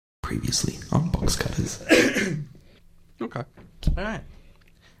Previously on Box Cutters. Okay. All right.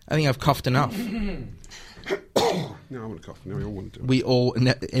 I think I've coughed enough. No, I want to cough. No, we all want to do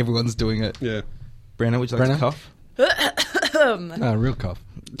it. Everyone's doing it. Yeah. Brenna, would you like to cough? Real cough.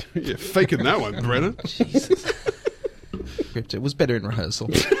 Yeah, faking that one, Brennan. Jesus. It was better in rehearsal.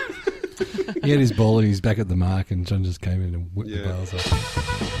 He had his ball and he's back at the mark, and John just came in and whipped the bars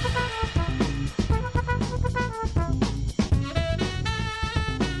off.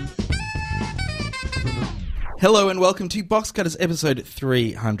 Hello and welcome to Box Cutters episode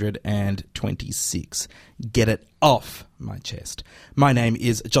 326. Get it off my chest. My name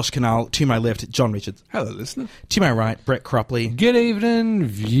is Josh Canal. To my left, John Richards. Hello, listener. To my right, Brett Cropley. Good evening,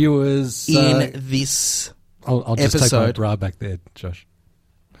 viewers. In this I'll just episode, take my bra back there, Josh.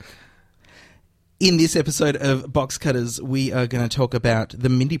 In this episode of Box Cutters, we are going to talk about the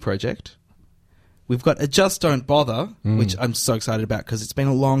Mindy Project. We've got a Just Don't Bother, which I'm so excited about because it's been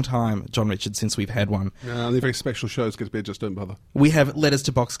a long time, John Richards, since we've had one. The very special shows get to be a Just Don't Bother. We have Letters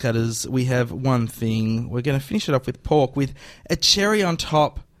to Box Cutters. We have One Thing. We're going to finish it up with Pork with a cherry on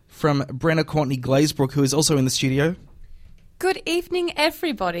top from Brenna Courtney Glazebrook, who is also in the studio. Good evening,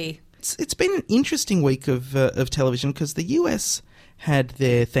 everybody. It's been an interesting week of television because the US had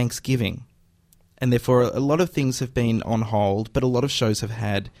their Thanksgiving, and therefore a lot of things have been on hold, but a lot of shows have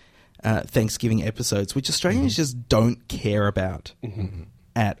had Thanksgiving episodes, which Australians just don't care about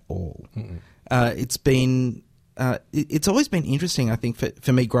at all. It's always been interesting, I think,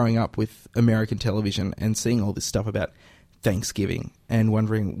 for me growing up with American television and seeing all this stuff about Thanksgiving and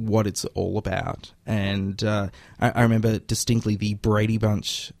wondering what it's all about. And I remember distinctly the Brady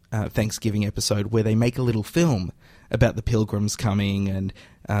Bunch Thanksgiving episode where they make a little film about the Pilgrims coming, and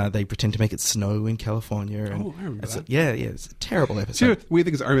they pretend to make it snow in California. And I remember that. It's a terrible episode. See, weird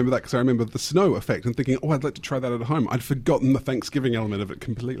thing is, I remember that because I remember the snow effect and thinking, I'd like to try that at home. I'd forgotten the Thanksgiving element of it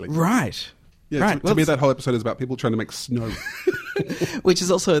completely. Right. Yeah, right. To me, that whole episode is about people trying to make snow. Which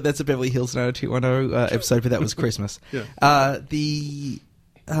is also, that's a Beverly Hills 90210 episode, but that was Christmas. Yeah.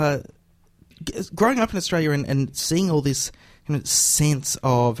 Growing up in Australia and seeing all this sense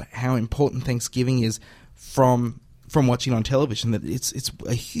of how important Thanksgiving is from watching on television, that it's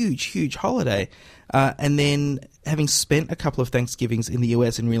a huge holiday, and then having spent a couple of Thanksgivings in the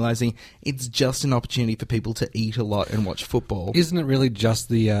US and realizing it's just an opportunity for people to eat a lot and watch football. Isn't it really just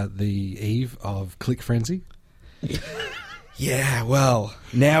the eve of Click Frenzy? Yeah, well,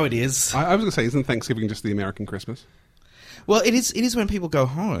 now it is. I was going to say, isn't Thanksgiving just the American Christmas? Well, it is when people go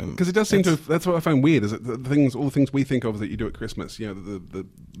home, because it does seem to. That's what I find weird. Is that all the things we think of that you do at Christmas? You know, the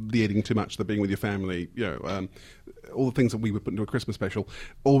eating too much, the being with your family. All the things that we would put into a Christmas special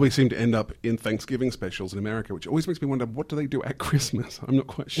always seem to end up in Thanksgiving specials in America, which always makes me wonder, what do they do at Christmas? I'm not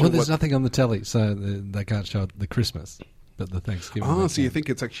quite sure. Well, there's nothing on the telly, so they can't show the Christmas, but the Thanksgiving. So you think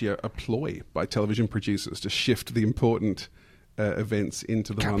it's actually a ploy by television producers to shift the important events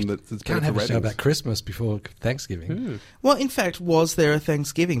into the one that's better can't have for a show ratings? about Christmas before Thanksgiving. Well, in fact, was there a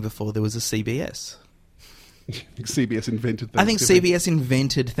Thanksgiving before there was a CBS? CBS invented I think Thanksgiving. CBS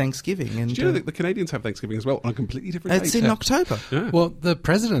invented Thanksgiving. And, Do you know that the Canadians have Thanksgiving as well on a completely different date? it's in October. Yeah. Well, the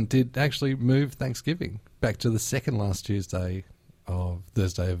president did actually move Thanksgiving back to the second last Thursday of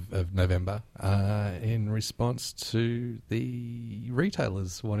November in response to the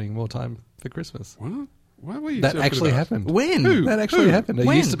retailers wanting more time for Christmas. What? What were you That talking actually about? happened. When? Who? That actually Who? happened. It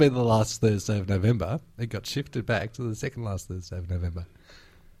When? used to be the last Thursday of November. It got shifted back to the second last Thursday of November.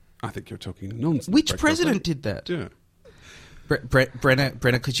 I think you're talking nonsense. Which Brett president Cropley. did that? Yeah.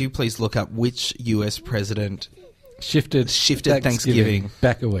 Brenna, could you please look up which US president Shifted Thanksgiving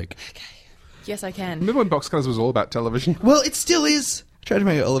back a week. Yes, I can. Remember when Box Cutters was all about television Well, it still is. I tried to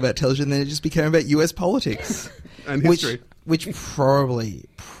make it all about television, then it just became about US politics. and history? Which probably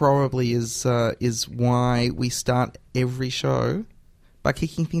is why we start every show by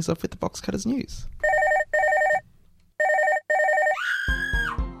kicking things off with the Box Cutters news.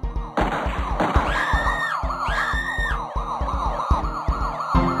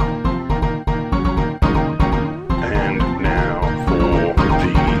 And now for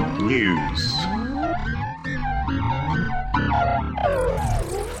the news.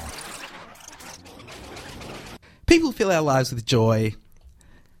 People fill our lives with joy,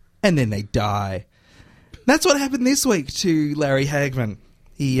 and then they die. That's what happened this week to Larry Hagman.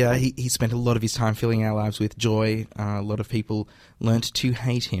 He spent a lot of his time filling our lives with joy. A lot of people learnt to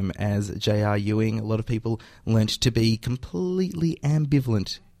hate him as J.R. Ewing. A lot of people learnt to be completely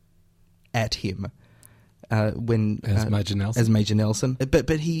ambivalent at him. As Major Nelson. As Major Nelson. But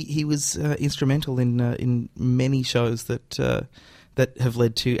he was instrumental in many shows that that have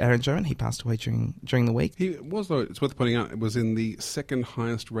led to Aaron Joan. He passed away during the week. He was, though, it's worth pointing out, it was in the second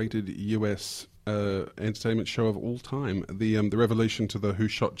highest rated US entertainment show of all time, the revolution to the Who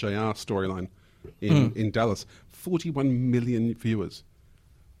Shot JR storyline in Dallas. 41 million viewers.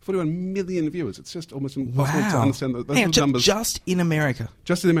 41 million viewers. It's just almost impossible to understand those numbers. Just in America.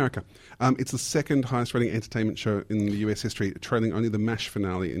 Just in America. It's the second highest rating entertainment show in the US history, trailing only the MASH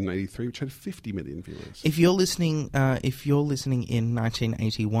finale in '83, which had 50 million viewers. If you're listening in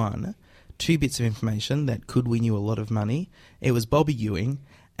 1981, two bits of information that could win you a lot of money. It was Bobby Ewing,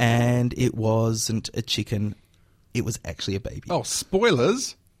 and it wasn't a chicken. It was actually a baby. Oh,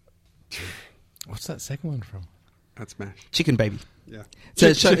 spoilers! What's that second one from? That's MASH. Chicken Baby. Yeah.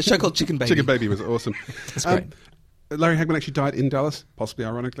 It's a show called Chicken Baby. Chicken Baby was awesome. That's great. Larry Hagman actually died in Dallas, possibly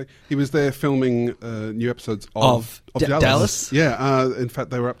ironically. He was there filming new episodes of Dallas? Yeah, in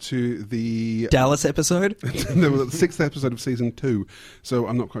fact, they were up to the Dallas episode? they were the 6th episode of season 2, so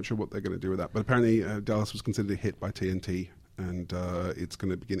I'm not quite sure what they're going to do with that. But apparently Dallas was considered a hit by TNT, and it's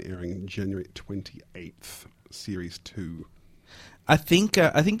going to begin airing January 28th, series 2. I think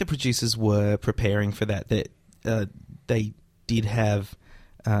the producers were preparing for that. They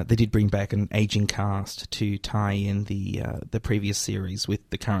did bring back an aging cast to tie in the previous series with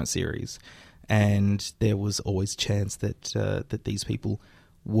the current series, and there was always chance that these people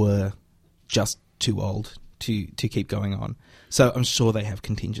were just too old to keep going on. So I'm sure they have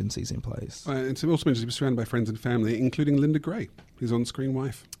contingencies in place. It's also mentioned he was surrounded by friends and family, including Linda Gray, his on-screen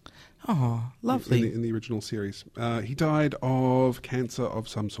wife. Oh, lovely. In the original series. He died of cancer of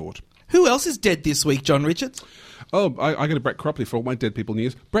some sort. Who else is dead this week, John Richards? Oh, I got a Brett Cropley for all my dead people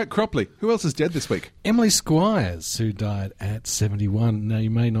news. Brett Cropley. Who else is dead this week? Emily Squires, who died at 71. Now, you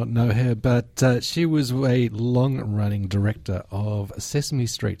may not know her, but she was a long-running director of Sesame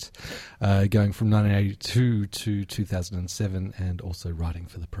Street, going from 1982 to 2007, and also writing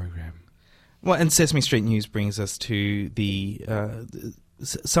for the program. Well, and Sesame Street News brings us to the...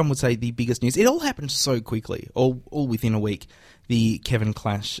 some would say the biggest news. It all happened so quickly, all within a week. The Kevin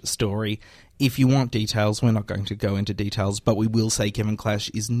Clash story. If you want details, we're not going to go into details, but we will say Kevin Clash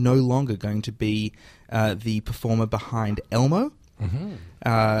is no longer going to be the performer behind Elmo. Mm-hmm.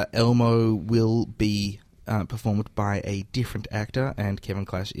 Elmo will be performed by a different actor, and Kevin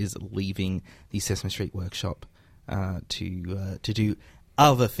Clash is leaving the Sesame Street Workshop to do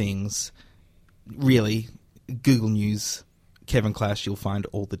other things. Really, Google News Kevin Clash, you'll find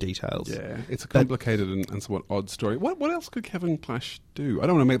all the details. Yeah, it's a complicated and somewhat odd story. What else could Kevin Clash do? I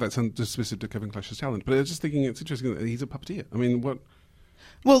don't want to make that sound dismissive to Kevin Clash's talent, but I was just thinking it's interesting that he's a puppeteer. I mean, what?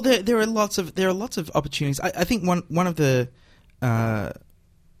 Well, there are lots of opportunities. I think one of the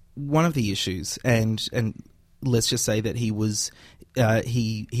issues, and let's just say that he was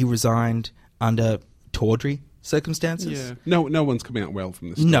he resigned under tawdry circumstances. Yeah, no one's coming out well from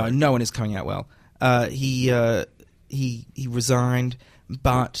this story. No one is coming out well. He resigned,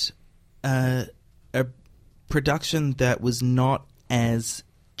 but a production that was not as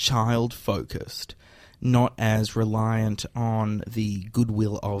child-focused, not as reliant on the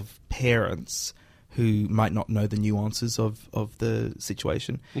goodwill of parents who might not know the nuances of the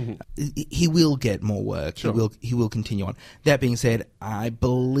situation. Mm-hmm. He will get more work. Sure. He will continue on. That being said, I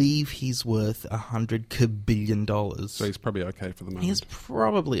believe he's worth $100 billion. So he's probably okay for the moment. He's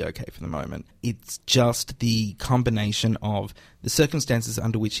probably okay for the moment. It's just the combination of the circumstances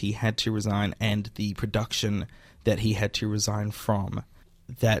under which he had to resign and the production that he had to resign from.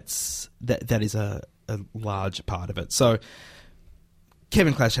 That is a large part of it. So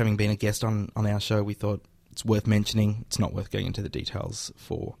Kevin Clash having been a guest on our show, we thought it's worth mentioning. It's not worth going into the details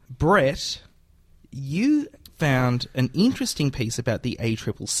for. Brett, you found an interesting piece about the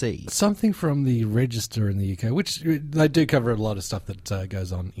ACCC. Something from the Register in the UK, which they do cover a lot of stuff that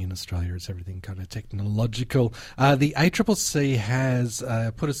goes on in Australia. It's everything kind of technological. The ACCC has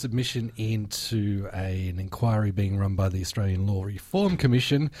put a submission into an inquiry being run by the Australian Law Reform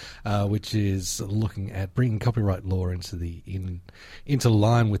Commission, which is looking at bringing copyright law into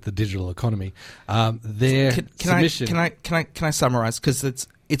line with the digital economy. Their submission. Can I summarise, because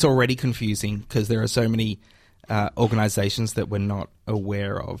it's already confusing because there are so many organisations that we're not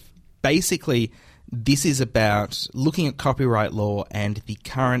aware of. Basically, this is about looking at copyright law and the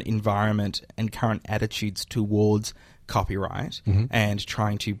current environment and current attitudes towards copyright, mm-hmm. and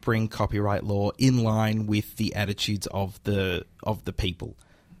trying to bring copyright law in line with the attitudes of the people.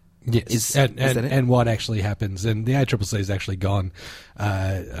 Yes, and what actually happens, and the ACCC has actually gone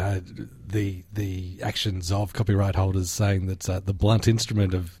the actions of copyright holders, saying that the blunt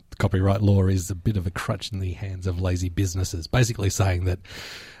instrument of copyright law is a bit of a crutch in the hands of lazy businesses, basically saying that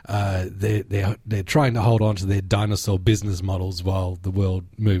they're trying to hold on to their dinosaur business models while the world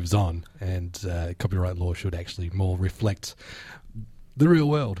moves on, and copyright law should actually more reflect the real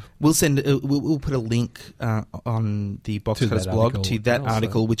world. We'll we'll put a link on the Box Cutters blog to that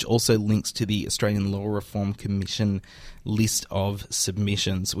article, which also links to the Australian Law Reform Commission list of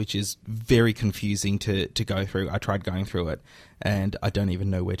submissions, which is very confusing to go through. I tried going through it, and I don't even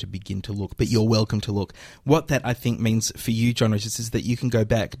know where to begin to look, but you're welcome to look. What that, I think, means for you, John Richards, is that you can go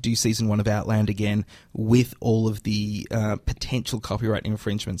back, do season 1 of Outland again with all of the potential copyright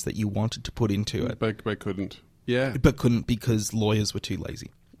infringements that you wanted to put into it. But couldn't. Yeah. But couldn't because lawyers were too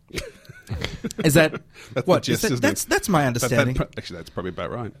lazy. Is that that's what? The gist, isn't it? That's my understanding. Actually, that's probably about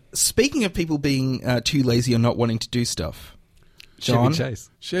right. Speaking of people being too lazy or not wanting to do stuff, John,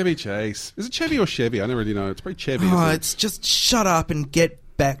 Chevy Chase. Is it Chevy or Chevy? I don't really know. It's probably Chevy. It's just shut up and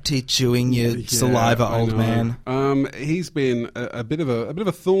get back to chewing your saliva, old man. He's been a bit of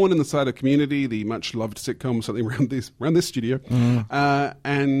a thorn in the side of Community, the much loved sitcom, something around this studio,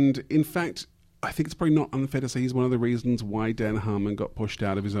 and in fact, I think it's probably not unfair to say he's one of the reasons why Dan Harmon got pushed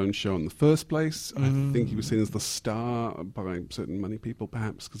out of his own show in the first place. I think he was seen as the star by certain money people,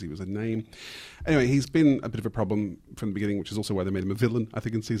 perhaps, because he was a name. Anyway, he's been a bit of a problem from the beginning, which is also why they made him a villain, I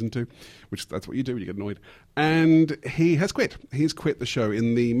think, in season 2, which that's what you do when you get annoyed. And he has quit. He's quit the show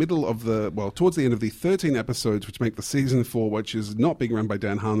in the middle of towards the end of the 13 episodes, which make the season 4, which is not being run by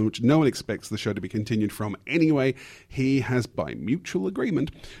Dan Harmon, which no one expects the show to be continued from anyway. He has, by mutual agreement,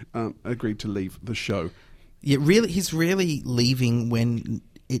 agreed to leave the show. Yeah, really, he's really leaving when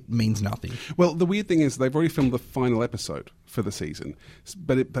it means nothing. Well, the weird thing is they've already filmed the final episode for the season,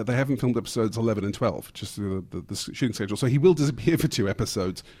 but they haven't filmed episodes 11 and 12, just through the shooting schedule. So he will disappear for 2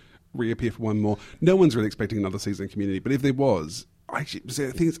 episodes, reappear for 1 more. No one's really expecting another season of Community, but if there was, I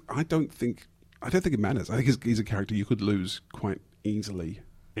don't think it matters. I think he's a character you could lose quite easily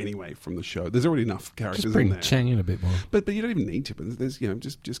anyway from the show. There's already enough characters just bring in there. Chang in a bit more. But you don't even need to. But there's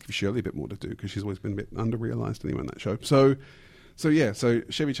just give Shirley a bit more to do, because she's always been a bit under-realised anyway in that show. So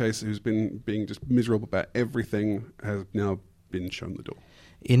Chevy Chase, who's been being just miserable about everything, has now been shown the door.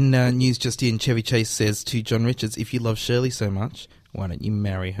 In news just in, Chevy Chase says to John Richards, "If you love Shirley so much, why don't you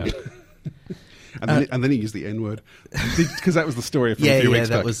marry her?" And then he used the N-word, because that was the story from a few weeks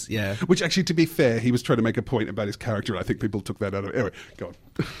back. Which actually, to be fair, he was trying to make a point about his character, and I think people took that out of it. Anyway, go on.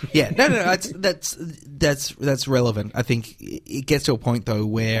 Yeah, no, that's relevant. I think it gets to a point, though,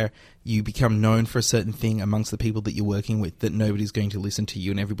 where you become known for a certain thing amongst the people that you're working with, that nobody's going to listen to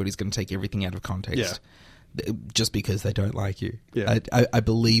you and everybody's going to take everything out of context just because they don't like you. Yeah. I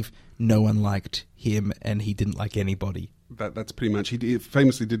believe no one liked him and he didn't like anybody. That's pretty much. He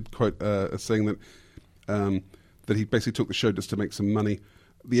famously did quote a saying that he basically took the show just to make some money.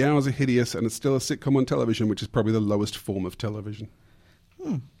 The hours are hideous, and it's still a sitcom on television, which is probably the lowest form of television.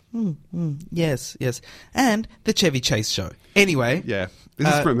 Yes. And the Chevy Chase show. Anyway. Yeah.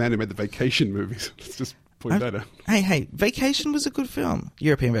 This is from a man who made the Vacation movies. Let's just point that out. Hey, Vacation was a good film.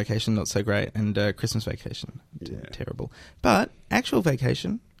 European Vacation, not so great. And Christmas Vacation, terrible. But actual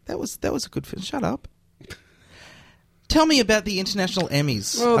Vacation, that was a good film. Shut up. Tell me about the International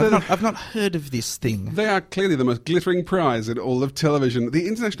Emmys. Well, I've not heard of this thing. They are clearly the most glittering prize in all of television. The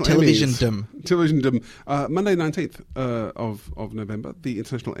International Televisiondom. Emmys. Monday 19th of November, the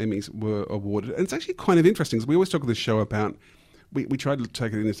International Emmys were awarded. And it's actually kind of interesting, because we always talk on this show about... We try to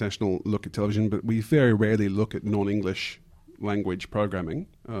take an international look at television, but we very rarely look at non-English language programming,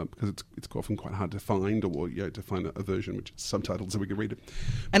 because it's often quite hard to find, or to find a version which is subtitled so we can read it.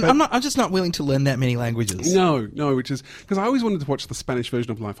 And I'm just not willing to learn that many languages. No, which is because I always wanted to watch the Spanish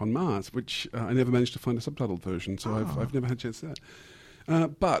version of Life on Mars, which I never managed to find a subtitled version, so I've never had a chance to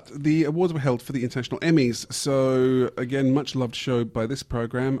that. But the awards were held for the International Emmys, so again, much loved show by this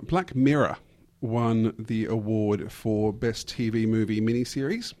program. Black Mirror won the award for Best TV Movie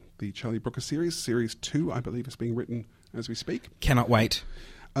Miniseries, the Charlie Brooker series. Series 2, I believe, is being written as we speak. Cannot wait.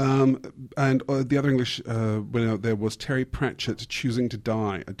 And the other English winner there was Terry Pratchett Choosing to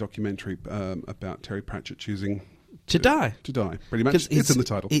Die, a documentary about Terry Pratchett choosing to die. To die, pretty much. It's in the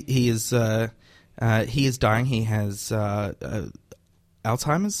title. He is dying. He has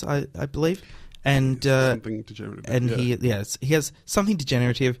Alzheimer's, I believe. And something degenerative. And he has something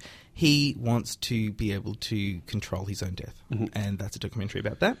degenerative. He wants to be able to control his own death, and that's a documentary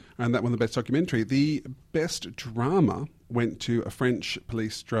about that. And that won the best documentary. The best drama went to a French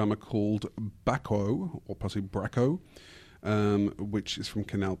police drama called Baco, or possibly Braco, which is from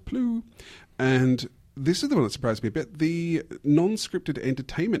Canal Plus. And this is the one that surprised me a bit. The non-scripted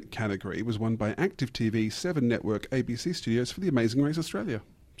entertainment category was won by Active TV, 7 Network, ABC Studios for The Amazing Race Australia.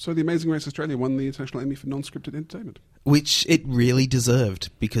 So The Amazing Race Australia won the International Emmy for Non-Scripted Entertainment. Which it really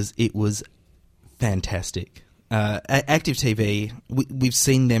deserved because it was fantastic. Active TV, we've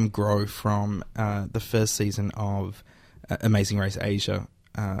seen them grow from the first season of Amazing Race Asia,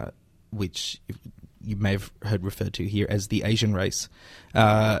 which you may have heard referred to here as the Asian race,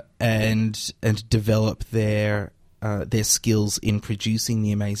 and develop their skills in producing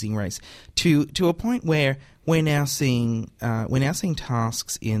the Amazing Race to a point where we're now seeing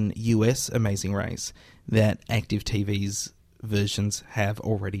tasks in US Amazing Race that Active TV's versions have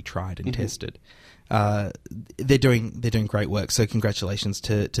already tried and tested. They're doing great work, so congratulations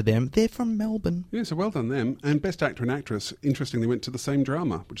to them. They're from Melbourne. Yeah, so well done them. And Best Actor and Actress, interestingly, went to the same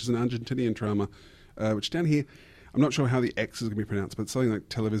drama, which is an Argentinian drama, which down here, I'm not sure how the X is going to be pronounced, but it's something like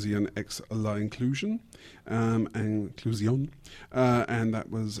Televisión X La Inclusión, Inclusión, and that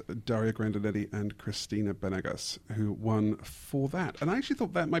was Daria Grandinetti and Cristina Benegas who won for that. And I actually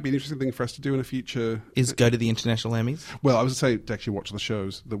thought that might be an interesting thing for us to do in a future... Is go to the International Emmys? Well, I was going to say to actually watch the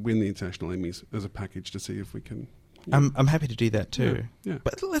shows that win the International Emmys as a package to see if we can... I'm happy to do that too. Yeah.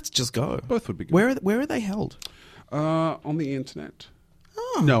 But let's just go. Both would be good. Where are they held? On the internet.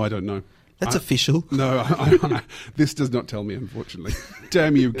 Oh. No, I don't know. That's official. No, this does not tell me, unfortunately.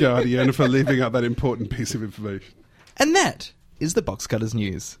 Damn you, Guardian, for leaving out that important piece of information. And that is the Box Cutters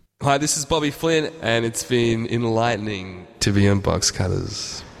News. Hi, this is Bobby Flynn, and it's been enlightening to be on Box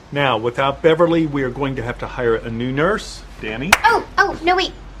Cutters. Now, without Beverly, we are going to have to hire a new nurse. Danny? Oh, no,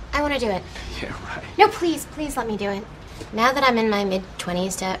 wait. I want to do it. Yeah, right. No, please let me do it. Now that I'm in my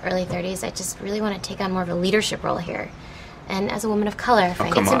mid-20s to early 30s, I just really want to take on more of a leadership role here. And as a woman of color, I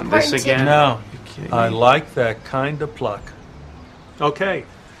think it's important to... No, I like that kind of pluck. Okay.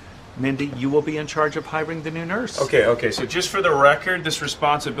 Mindy, you will be in charge of hiring the new nurse. Okay, so just for the record, this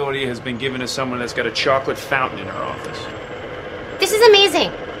responsibility has been given to someone that's got a chocolate fountain in her office. This is amazing.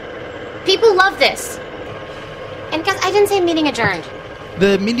 People love this. And guys, I didn't say meeting adjourned.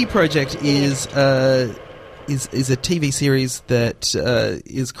 The Mindy Project is a TV series that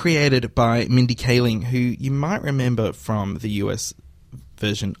is created by Mindy Kaling, who you might remember from the US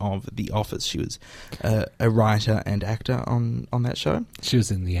version of The Office. She was a writer and actor on that show. She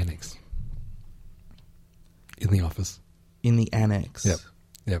was in The Annex. In The Office. In The Annex.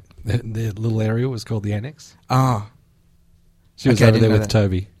 Yep. The little area was called The Annex. Ah. She was over there with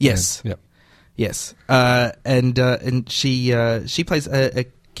Toby. Yes. Yep. Yes. And she plays a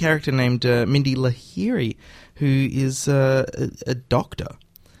character named Mindy Lahiri, who is a doctor,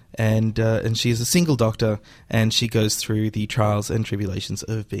 and she is a single doctor, and she goes through the trials and tribulations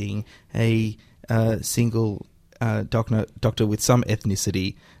of being a single doctor with some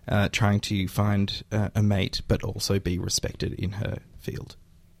ethnicity, trying to find a mate, but also be respected in her field.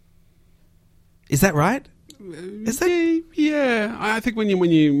 Is that right? Is that... Yeah, I think when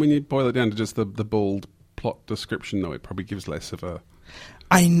you boil it down to just the bald plot description, though, it probably gives less of a...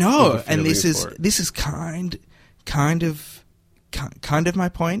 I know, and this is kind of my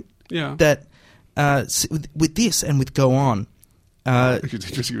point. Yeah. That with this and with Go On, it's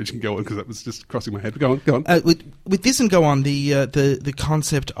interesting you can go on because that was just crossing my head. Go on. With this and Go On, the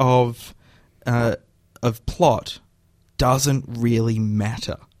concept of plot doesn't really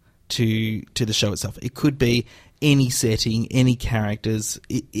matter to the show itself. It could be any setting, any characters.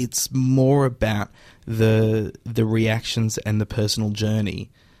 It's more about the reactions and the personal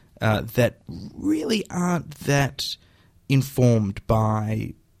journey that really aren't that informed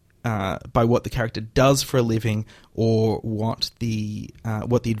by what the character does for a living or what the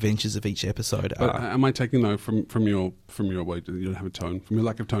adventures of each episode are. Am I taking though from your way you don't have a tone, from your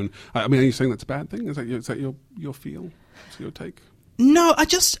lack of tone? I mean, are you saying that's a bad thing? Is that your feel? Is your take? No, I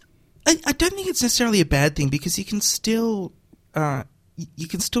don't think it's necessarily a bad thing because you can still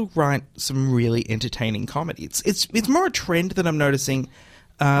write some really entertaining comedy. It's more a trend that I'm noticing,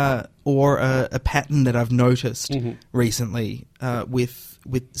 or a pattern that I've noticed recently with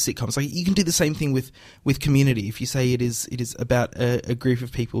sitcoms. Like you can do the same thing with Community. If you say it is about a group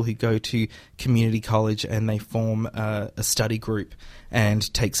of people who go to community college and they form a study group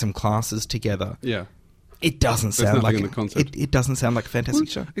and take some classes together. Yeah. It doesn't sound like it doesn't sound like a fantastic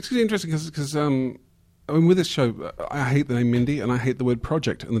show. It's really interesting because I mean, with this show, I hate the name Mindy and I hate the word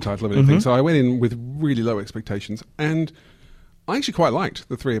project in the title of anything. So I went in with really low expectations, and I actually quite liked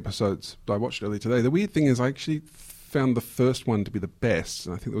the 3 episodes that I watched earlier today. The weird thing is, I actually found the first one to be the best,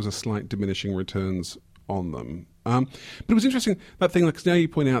 and I think there was a slight diminishing returns on them. But it was interesting that thing, because now you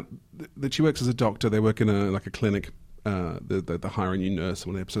point out that she works as a doctor. They work in a clinic. the hire a new nurse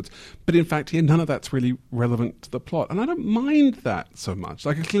on one of the episodes. But in fact, none of that's really relevant to the plot. And I don't mind that so much.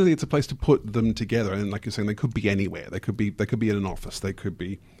 Like, clearly it's a place to put them together. And like you're saying, they could be anywhere. They could be in an office. They could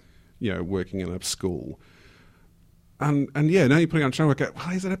be, working in a school. And now you're putting on a show where I go,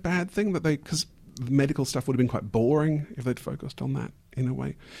 well, is it a bad thing that because the medical stuff would have been quite boring if they'd focused on that in a way.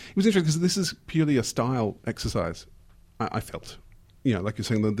 It was interesting because this is purely a style exercise, I felt. Like you're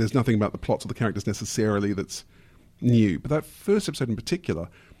saying, there's nothing about the plots or the characters necessarily that's new. But that first episode in particular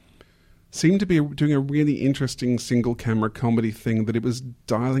seemed to be doing a really interesting single-camera comedy thing, that it was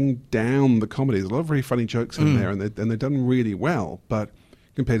dialing down the comedy. There's a lot of very funny jokes in there, and they're done really well. But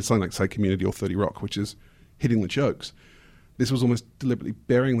compared to something like, say, Community or 30 Rock, which is hitting the jokes, this was almost deliberately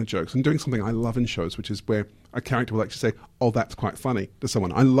burying the jokes and doing something I love in shows, which is where a character will actually say, oh, that's quite funny, to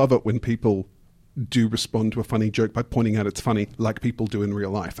someone. I love it when people do respond to a funny joke by pointing out it's funny, like people do in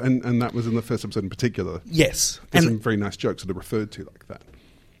real life. And that was in the first episode in particular. Yes. There's some very nice jokes that are referred to like that.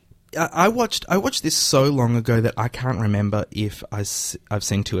 I watched this so long ago that I can't remember if I've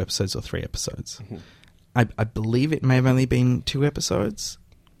seen 2 episodes or 3 episodes. Mm-hmm. I believe it may have only been 2 episodes,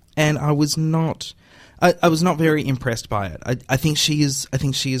 and I was not very impressed by it. I think she is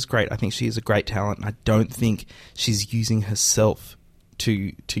great. I think she is a great talent. And I don't think she's using herself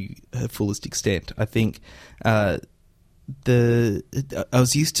to her fullest extent. I think I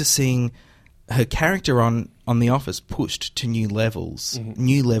was used to seeing her character on The Office pushed to new levels,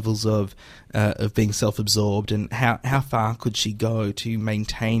 of being self-absorbed, and how far could she go to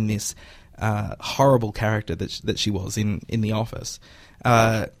maintain this horrible character that she was in The Office.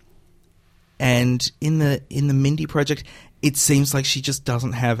 And in the Mindy Project, it seems like she just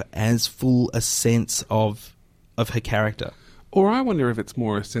doesn't have as full a sense of her character. Or I wonder if it's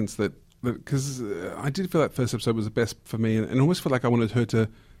more a sense that because I did feel that first episode was the best for me, and almost felt like I wanted her to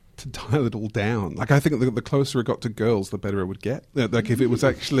dial it all down. Like, I think the closer it got to Girls, the better it would get. Like, if it was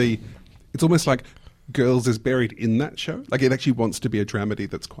actually, it's almost like Girls is buried in that show. Like, it actually wants to be a dramedy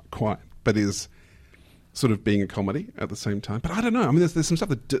that's quite quiet, but is sort of being a comedy at the same time. But I don't know. I mean, there's some stuff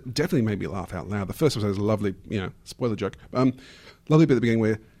that definitely made me laugh out loud. The first episode is a lovely, spoiler joke. Lovely bit at the beginning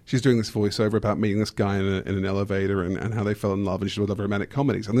where she's doing this voiceover about meeting this guy in an elevator and how they fell in love, and she would love romantic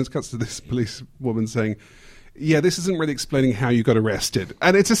comedies. And then it cuts to this police woman saying, yeah, this isn't really explaining how you got arrested.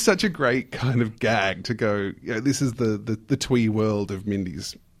 And it's just such a great kind of gag to go, this is the twee world of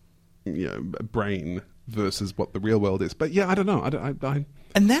Mindy's brain versus what the real world is. But yeah, I don't know.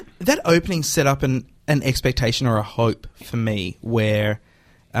 And that opening set up an expectation or a hope for me where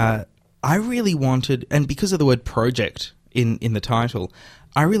I really wanted, and because of the word project in the title,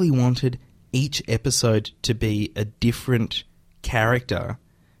 I really wanted each episode to be a different character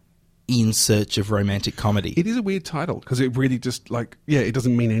in search of romantic comedy. It is a weird title because it really just it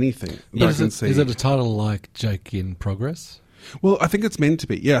doesn't mean anything. Is it a title like Joke in Progress? Well, I think it's meant to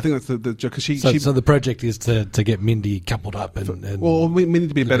be. Yeah, I think that's the joke. So the project is to get Mindy coupled up and well, Mindy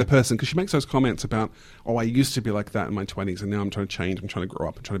to be a better person, because she makes those comments about, I used to be like that in my 20s and now I'm trying to change, I'm trying to grow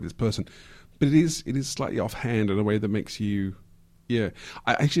up, I'm trying to be this person. But it is slightly offhand in a way that makes you,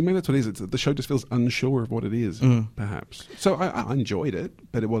 actually maybe that's what it is. The show just feels unsure of what it is, perhaps. So I enjoyed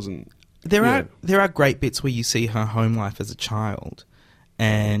it, but it wasn't. There are great bits where you see her home life as a child.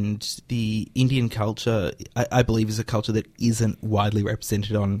 And the Indian culture, I believe, is a culture that isn't widely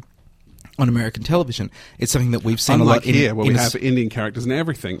represented on American television. It's something that we've seen a lot here, where we have Indian characters and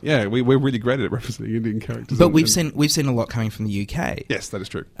everything. Yeah, we're really great at representing Indian characters. But we've seen a lot coming from the UK. Yes, that is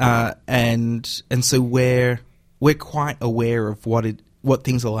true. And so we're quite aware of what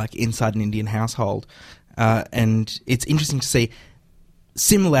things are like inside an Indian household, and it's interesting to see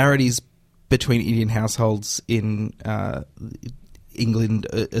similarities between Indian households in England,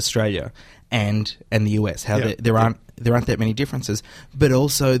 Australia, and the US. How there aren't that many differences, but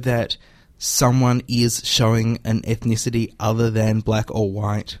also that someone is showing an ethnicity other than black or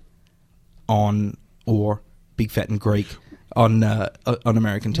white or big fat and Greek on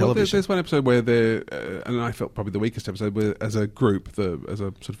American television. There's one episode where and I felt probably the weakest episode, where as a group, as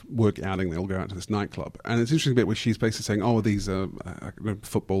a sort of work outing, they all go out to this nightclub, and it's an interesting bit where she's basically saying, these are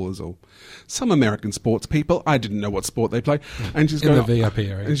footballers or some American sports people. I didn't know what sport they play, and she's going in the VIP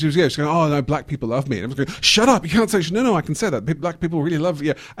area, and she's going, no, black people love me, and I was going, shut up, you can't say. No, I can say that. Black people really love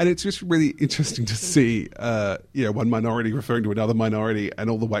you, and it's just really interesting to see, one minority referring to another minority, and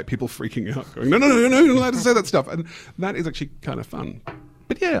all the white people freaking out, going, no, you're not allowed to say that stuff, and that is actually kind of fun.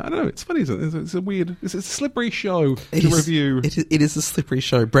 But yeah, I don't know, it's funny, isn't it? It's a weird, it's a slippery show to review. It is a slippery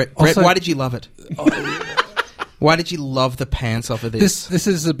show. Brett, why did you love it? Why did you love the pants off of this? This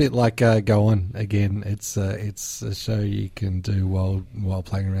is a bit like Go On again. It's a show you can do while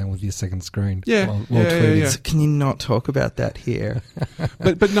playing around with your second screen. Yeah, while yeah. So can you not talk about that here?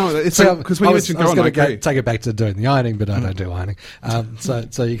 but no, it's So because when you mentioned Go On, I agree. take it back to doing the ironing, but I don't do ironing.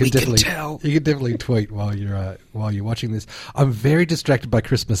 So you can definitely tweet while you're watching this. I'm very distracted by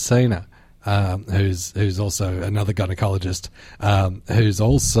Chris Messina, who's also another gynecologist, who's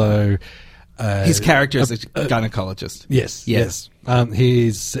also. His character is a gynecologist. Yes.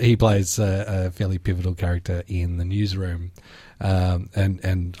 He plays a fairly pivotal character in the newsroom,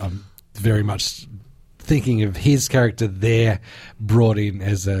 and I'm very much thinking of his character there brought in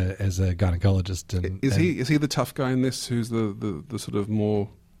as a gynecologist. Is he the tough guy in this? Who's the sort of more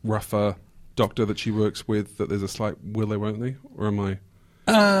rougher doctor that she works with? That there's a slight will they won't they, or am I?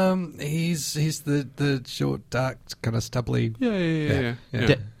 He's the short, dark, kind of stubbly. Yeah.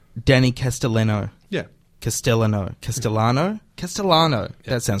 Danny Castellano. Yeah. Castellano. That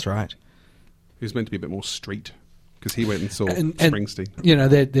sounds right. Who's meant to be a bit more street because he went and saw Springsteen. You know,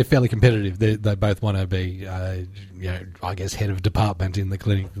 they're fairly competitive. They both want to be, I guess, head of department in the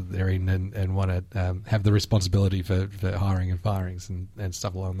clinic that they're in, and want to have the responsibility for hiring and firings and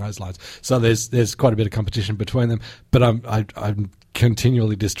stuff along those lines. So there's quite a bit of competition between them. But I'm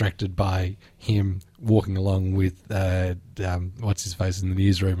continually distracted by him walking along with what's his face in the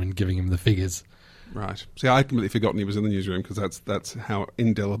newsroom and giving him the figures. Right. See, I'd completely forgotten he was in the newsroom because that's how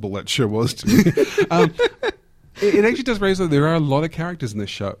indelible that show was to me. It actually does raise that there are a lot of characters in this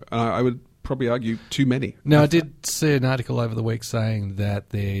show. I would probably argue too many. Now, I did see an article over the week saying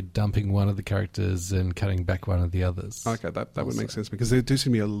that they're dumping one of the characters and cutting back one of the others. Okay, that would make sense because there do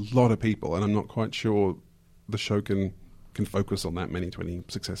seem to be a lot of people, and I'm not quite sure the show can focus on that many to any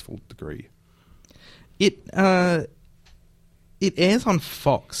successful degree. It airs on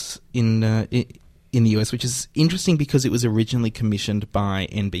Fox in the US, which is interesting because it was originally commissioned by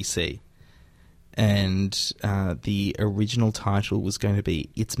NBC. And the original title was going to be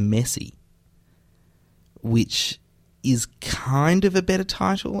It's Messy, which is kind of a better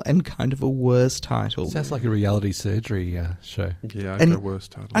title and kind of a worse title. Sounds like a reality surgery show. Yeah, a worse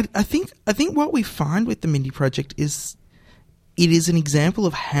title. I think what we find with the Mindy Project is it is an example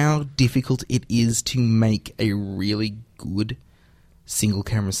of how difficult it is to make a really good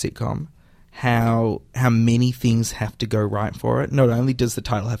single-camera sitcom. How many things have to go right for it. Not only does the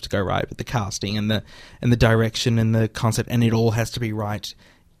title have to go right, but the casting and the direction and the concept, and it all has to be right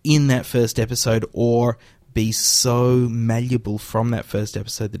in that first episode, or be so malleable from that first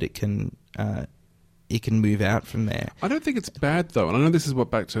episode that it can move out from there. I don't think it's bad though, and I know this is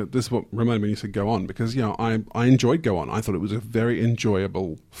what reminded me when you said Go On, because I enjoyed Go On. I thought it was a very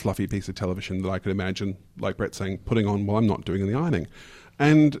enjoyable, fluffy piece of television that I could imagine, like Brett saying, putting on while I'm not doing the ironing.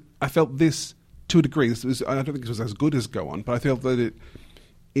 And I felt this, to a degree, I don't think it was as good as Go On, but I felt that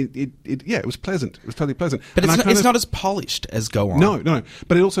it was pleasant. It was totally pleasant. But it's not as polished as Go On. No.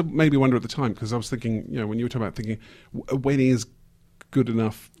 But it also made me wonder at the time, because I was thinking, when you were talking about thinking, when is good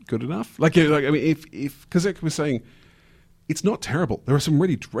enough? Like I mean, if Kazek was saying, it's not terrible. There are some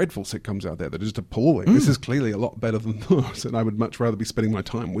really dreadful sitcoms out there that are just appalling. This is clearly a lot better than those, and I would much rather be spending my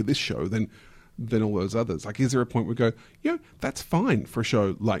time with this show than all those others. Like, is there a point where we go, that's fine for a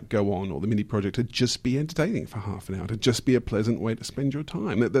show like Go On or The Mindy Project to just be entertaining for half an hour, to just be a pleasant way to spend your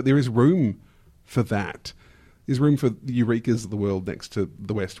time? That there is room for that. There's room for the Eurekas of the world next to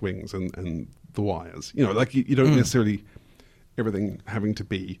the West Wings and the Wires. You don't necessarily everything having to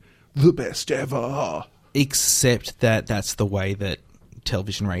be the best ever. Except that that's the way that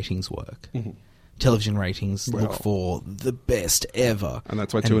television ratings work. Mm-hmm. Television ratings look for the best ever. And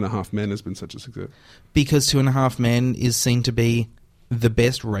that's why 2.5 Men has been such a success. Because 2.5 Men is seen to be the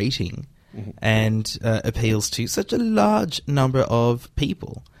best rating and appeals to such a large number of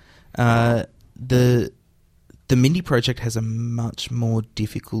people. The Mindy Project has a much more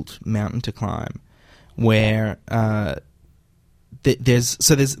difficult mountain to climb, where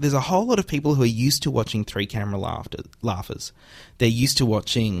there's a whole lot of people who are used to watching 3-camera laughers. They're used to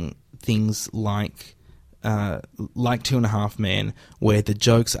watching things like 2.5 Men, where the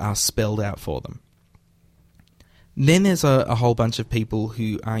jokes are spelled out for them. Then there's a whole bunch of people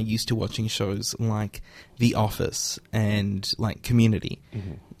who are used to watching shows like The Office and like Community.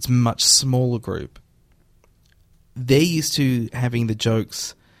 Mm-hmm. It's a much smaller group. They're used to having the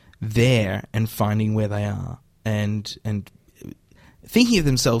jokes there and finding where they are and thinking of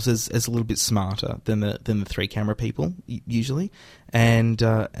themselves as a little bit smarter than the 3-camera people usually, and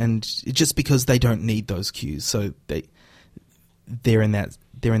just because they don't need those cues, so they're in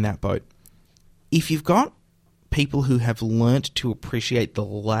that boat. If you've got people who have learnt to appreciate the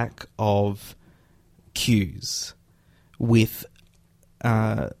lack of cues with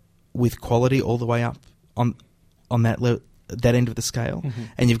quality all the way up on that end of the scale,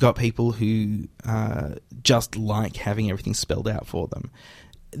 and you've got people who just like having everything spelled out for them.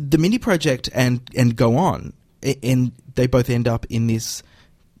 The Mindy Project and Go On, and they both end up in this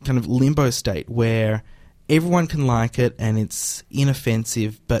kind of limbo state where everyone can like it and it's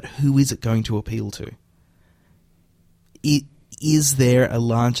inoffensive, but who is it going to appeal to? Is there a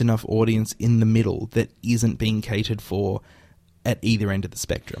large enough audience in the middle that isn't being catered for at either end of the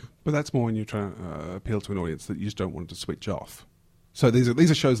spectrum? But that's more when you're trying to appeal to an audience that you just don't want to switch off. So these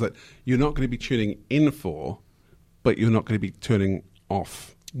are shows that you're not going to be tuning in for, but you're not going to be turning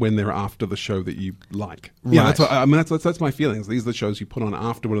off when they're after the show that you like. Right. Yeah, that's my feelings. These are the shows you put on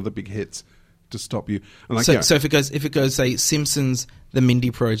after one of the big hits to stop you. And like, so if it goes, say, Simpsons, The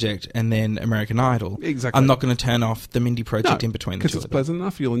Mindy Project, and then American Idol, exactly. I'm not going to turn off The Mindy Project in between the two. Because it's pleasant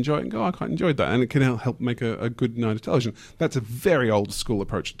enough, you'll enjoy it and go, I quite enjoyed that, and it can help make a good night of television. That's a very old school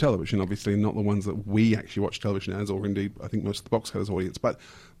approach to television, obviously not the ones that we actually watch television as, or indeed I think most of the box cutters audience, but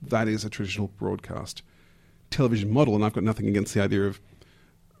that is a traditional broadcast television model, and I've got nothing against the idea of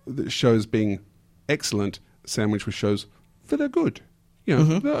the shows being excellent sandwiched with shows that are good. You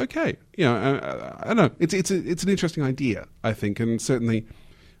know, they're okay. You know, I don't know. It's an interesting idea, I think, and certainly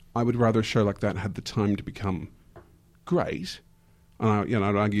I would rather a show like that had the time to become great. I'd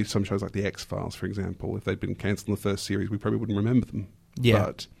argue some shows like The X-Files, for example, if they'd been cancelled in the first series, we probably wouldn't remember them. Yeah.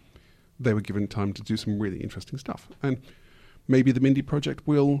 But they were given time to do some really interesting stuff. And maybe the Mindy Project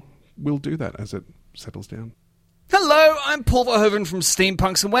will do that as it settles down. Hello, I'm Paul Verhoeven from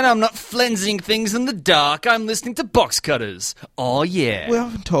Steampunks, and when I'm not flensing things in the dark, I'm listening to Box Cutters. Oh, yeah. We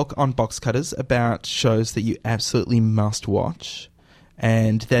often talk on Box Cutters about shows that you absolutely must watch,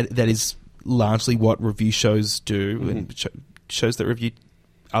 and that is largely what review shows do, and shows that review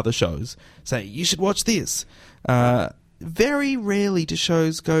other shows say, you should watch this. Very rarely do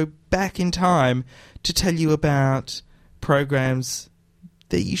shows go back in time to tell you about programs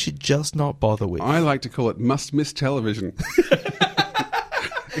that you should just not bother with. I like to call it must-miss television.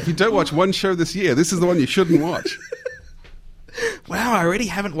 If you don't watch one show this year, this is the one you shouldn't watch. Wow, I already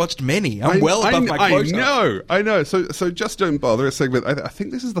haven't watched many. I'm well above my quota. I know. So just don't bother. A segment. I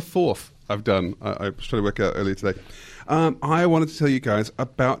think this is the fourth I've done. I was trying to work out earlier today. I wanted to tell you guys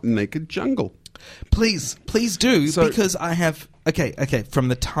about Naked Jungle. Please do, because I have... Okay, from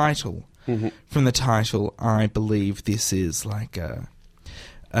the title. From the title, I believe this is like a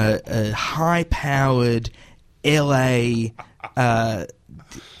high-powered LA,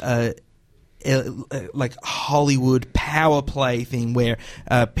 like Hollywood power play thing where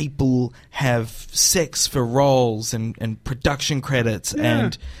people have sex for roles and production credits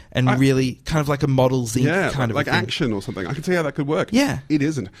and really kind of like a Models Inc. kind of like a thing. action or something. I can see how that could work. Yeah. It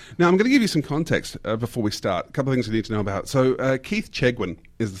isn't. Now, I'm going to give you some context before we start. A couple of things you need to know about. So, Keith Chegwin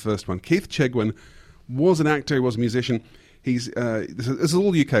is the first one. Keith Chegwin was an actor, he was a musician. He's this is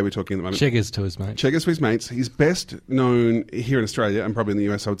all UK we're talking at the moment. Cheggers to his mates. Cheggers to his mates. He's best known here in Australia and probably in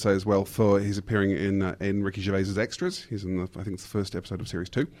the US, I would say as well, for his appearing in Ricky Gervais's Extras. He's in I think it's the first episode of Series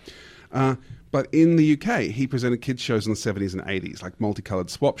 2. But in the UK, he presented kids shows in the 70s and 80s, like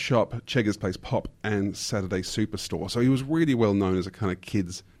Multicoloured Swap Shop, Cheggers Plays Pop, and Saturday Superstore. So he was really well known as a kind of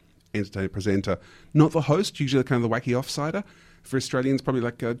kids entertainer presenter. Not the host, usually kind of the wacky offsider. For Australians, probably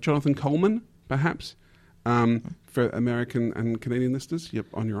like Jonathan Coleman, perhaps. For American and Canadian listeners, yep,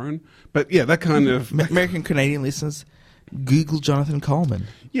 on your own. But yeah, that kind of... American Canadian listeners, Google Jonathan Coleman.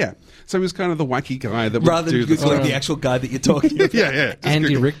 Yeah. So he was kind of the wacky guy that rather would do than Googling the actual guy that you're talking about. Yeah. Andy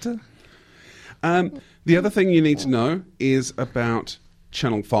Google. Richter? The other thing you need to know is about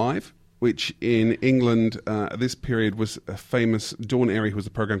Channel 5, which in England, this period was a famous... Dawn Airy, who was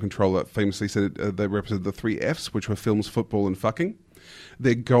the program controller, famously said they represented the 3 Fs, which were films, football, and fucking.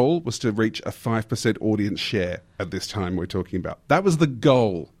 Their goal was to reach a 5% audience share at this time we're talking about. That was the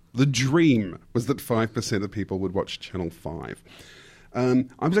goal. The dream was that 5% of people would watch Channel 5. I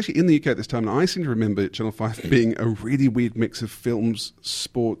was actually in the UK at this time, and I seem to remember Channel 5 being a really weird mix of films,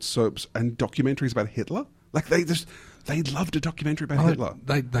 sports, soaps, and documentaries about Hitler. Like, they loved a documentary about Hitler.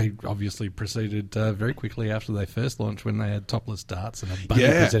 They obviously proceeded very quickly after they first launched when they had Topless Darts and a bunny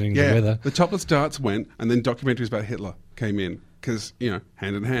presenting the weather. The Topless Darts went, and then documentaries about Hitler came in. Because,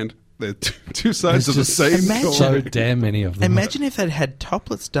 hand in hand, they're two sides of the same coin. So damn many of them. Imagine if they'd had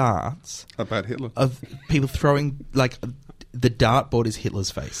Topless Darts about Hitler. Of people throwing, like, the dartboard is Hitler's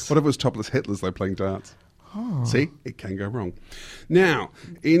face. What if it was Topless Hitlers, though, playing darts? Oh. See? It can go wrong. Now,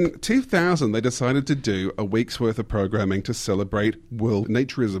 in 2000, they decided to do a week's worth of programming to celebrate World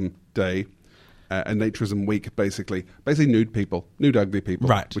Naturism Day, a naturism week, basically. Basically nude people, nude ugly people.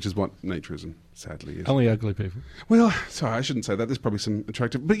 Right. Which is what naturism sadly is. Only ugly people. Well, sorry, I shouldn't say that. There's probably some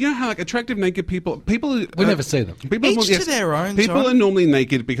attractive, but you know how like attractive naked people. We never see them. Each to their own. People John. are normally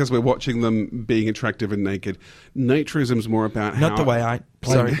naked because we're watching them being attractive and naked. Naturism's more about Not how the way I.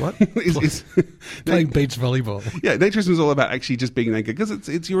 Sorry, what? Playing beach volleyball. Yeah, naturism is all about actually just being naked because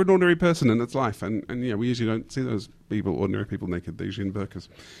it's you're an ordinary person and it's life, and yeah, we usually don't see those ordinary people naked. They're usually in burqas.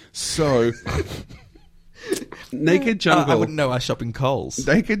 So. Naked Jungle. I wouldn't know. I shop in Coles.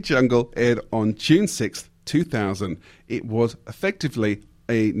 Naked Jungle aired on June 6th, 2000. It was effectively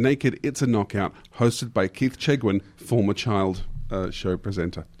a naked It's a Knockout hosted by Keith Chegwin, former child show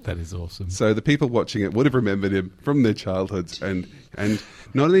presenter. That is awesome. So the people watching it would have remembered him from their childhoods. And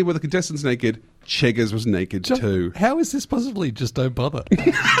not only were the contestants naked, Cheggers was naked too. How is this possibly just don't bother?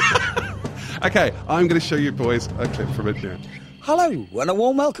 Okay, I'm going to show you boys a clip from it now. Hello, and a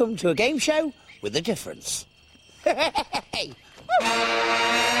warm welcome to a game show with a difference. Hey!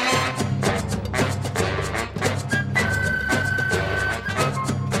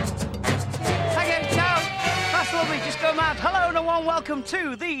 Hello and a warm welcome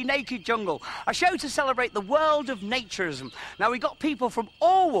to The Naked Jungle, a show to celebrate the world of naturism. Now, we got people from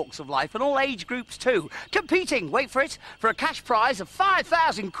all walks of life and all age groups too, competing, wait for it, for a cash prize of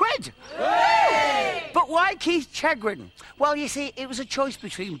 5,000 quid. Hey! But why Keith Chegwin? Well, you see, it was a choice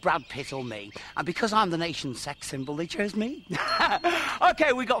between Brad Pitt or me, and because I'm the nation's sex symbol, they chose me.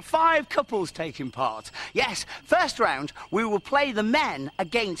 Okay, we got 5 couples taking part. Yes, first round, we will play the men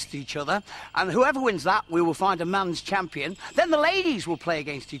against each other, and whoever wins that, we will find a man's champion. Then the ladies will play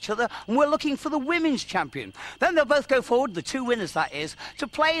against each other, and we're looking for the women's champion. Then they'll both go forward, the 2 winners that is, to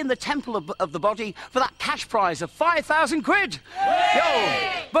play in the Temple of the Body for that cash prize of 5,000 quid.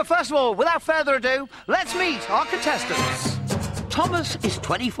 Yo! But first of all, without further ado, let's meet our contestants. Thomas is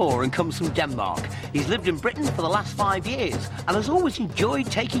 24 and comes from Denmark. He's lived in Britain for the last 5 years and has always enjoyed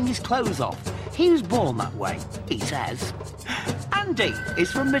taking his clothes off. He was born that way, he says. Andy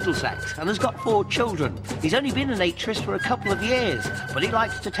is from Middlesex and has got 4 children. He's only been a naturist for a couple of years, but he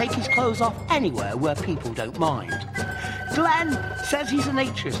likes to take his clothes off anywhere where people don't mind. Glenn says he's a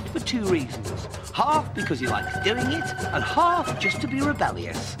naturist for 2 reasons. Half because he likes doing it, and half just to be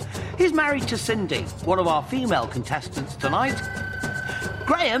rebellious. He's married to Cindy, one of our female contestants tonight.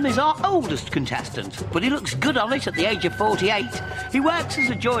 Graham is our oldest contestant, but he looks good on it at the age of 48. He works as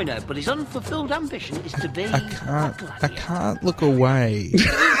a joiner, but his unfulfilled ambition is to be I can't look away.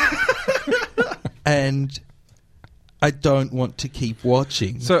 And I don't want to keep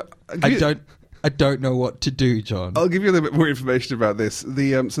watching. So I don't know what to do, John. I'll give you a little bit more information about this.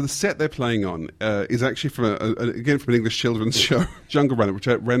 So the set they're playing on is actually from an English children's show, Jungle Run, which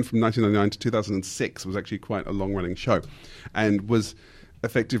ran from 1999 to 2006. It was actually quite a long-running show, and was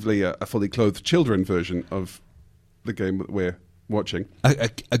effectively a fully clothed children version of the game that we're watching.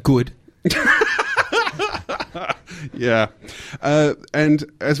 A good. Yeah, and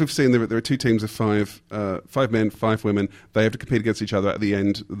as we've seen, there are 2 teams of 5 men, 5 women. They have to compete against each other. At the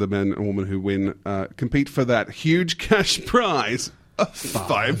end, the men and women who win compete for that huge cash prize of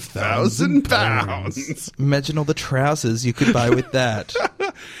 £5,000. Imagine all the trousers you could buy with that.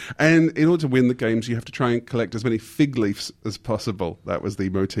 And in order to win the games, you have to try and collect as many fig leaves as possible. That was the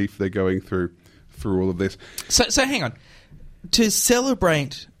motif they're going through all of this. So hang on. To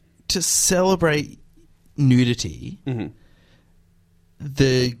celebrate nudity, mm-hmm.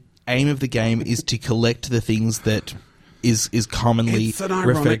 The aim of the game is to collect the things that is commonly it's an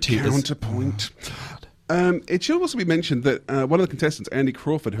referred ironic to counterpoint. It should also be mentioned that one of the contestants, Andy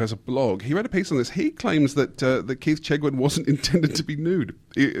Crawford, who has a blog, he wrote a piece on this. He claims that Keith Chegwin wasn't intended to be nude.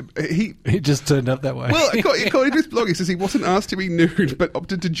 He just turned up that way. Well, according to his blog, he says he wasn't asked to be nude, but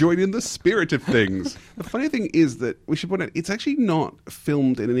opted to join in the spirit of things. The funny thing is that we should point out it's actually not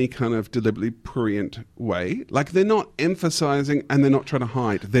filmed in any kind of deliberately prurient way. Like, they're not emphasising and they're not trying to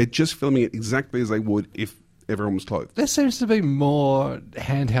hide. They're just filming it exactly as they would if everyone was clothed. There seems to be more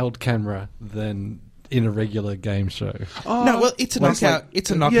handheld camera than in a regular game show. No, well, it's a knockout.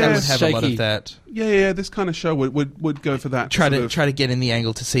 It's a knockout. Yeah, would have shaky. a lot of that. Yeah. This kind of show would go for that. Try to get in the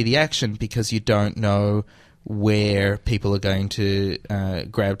angle to see the action because you don't know where people are going to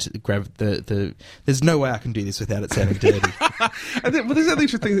grab the. There's no way I can do this without it sounding dirty. Well, there's another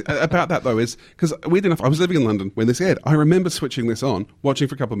interesting thing about that though is because weird enough, I was living in London when this aired. I remember switching this on, watching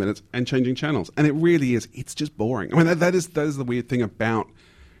for a couple of minutes, and changing channels, and it really is. It's just boring. I mean, that is the weird thing about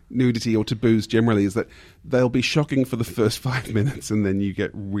nudity or taboos generally, is that they'll be shocking for the first 5 minutes and then you get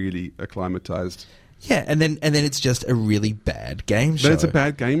really acclimatized. Yeah, and then it's just a really bad game show. But it's a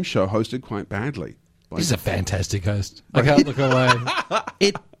bad game show hosted quite badly. He's a fantastic host. I can't look away.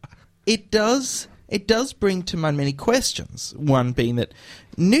 It does it does bring to mind many questions. One being that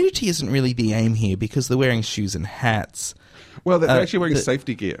nudity isn't really the aim here because they're wearing shoes and hats. Well, they're actually wearing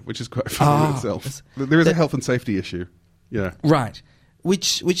safety gear, which is quite funny in itself. There is a health and safety issue. Yeah. Right.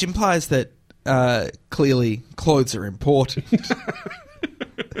 Which implies that clearly clothes are important.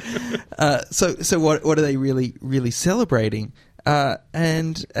 So what are they really celebrating?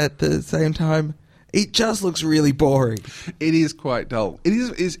 And at the same time, it just looks really boring. It is quite dull.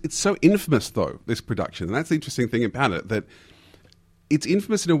 It's so infamous, though, this production. And that's the interesting thing about it, that it's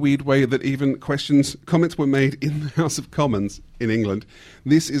infamous in a weird way that even comments were made in the House of Commons in England.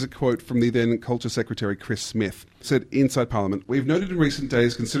 This is a quote from the then Culture Secretary Chris Smith. Said inside Parliament, "We've noted in recent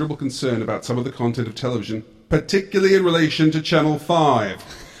days considerable concern about some of the content of television, particularly in relation to Channel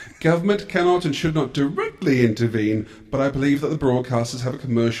 5. Government cannot and should not directly intervene, but I believe that the broadcasters have a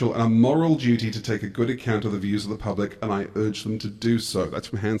commercial and a moral duty to take a good account of the views of the public, and I urge them to do so." That's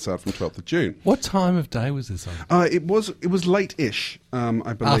from Hansard from 12th of June. What time of day was this on? It was late-ish, I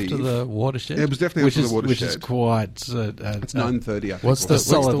believe. After the watershed? It was definitely after the watershed. Which is quite... it's 9:30, I think. What's the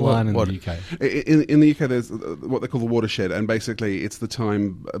solid line in the UK? In the UK, there's what they call the watershed, and basically it's the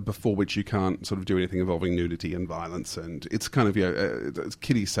time before which you can't sort of do anything involving nudity and violence, and it's kind of, it's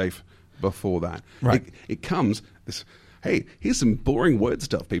kiddie safe before that. Right. It comes... Hey, here's some boring word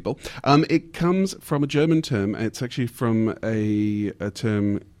stuff, people. It comes from a German term. It's actually from a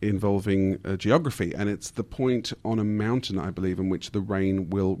term involving geography, and it's the point on a mountain, I believe, in which the rain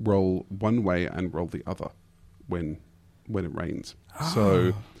will roll one way and roll the other when it rains.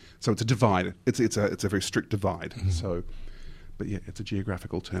 So it's a divide. It's a very strict divide. Mm-hmm. So. But yeah, it's a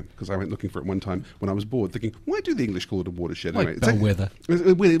geographical term, because I went looking for it one time when I was bored, thinking, why do the English call it a watershed? Like bellwether.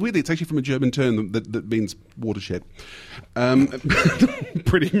 Weirdly, it's actually from a German term that means watershed.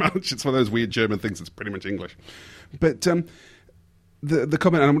 Pretty much. It's one of those weird German things that's pretty much English. But the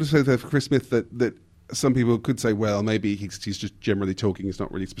comment, and I want to say that for Chris Smith, that some people could say, well, maybe he's just generally talking, he's not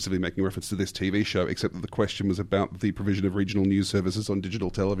really specifically making reference to this TV show, except that the question was about the provision of regional news services on digital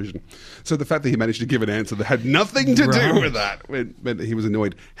television. So the fact that he managed to give an answer that had nothing to do with that meant that he was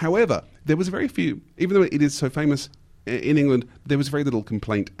annoyed. However, there was very few, even though it is so famous in England, there was very little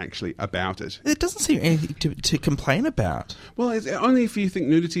complaint actually about it. There doesn't seem anything to complain about. Well, it's only if you think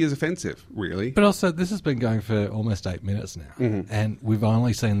nudity is offensive, really. But also, this has been going for almost 8 minutes now, and we've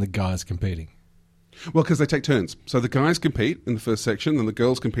only seen the guys competing. Well, because they take turns. So the guys compete in the first section, then the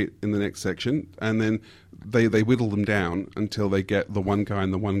girls compete in the next section, and then they whittle them down until they get the one guy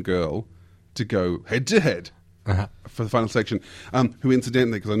and the one girl to go head-to-head for the final section. Who,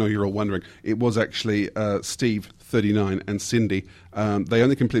 incidentally, because I know you're all wondering, it was actually Steve, 39, and Cindy. They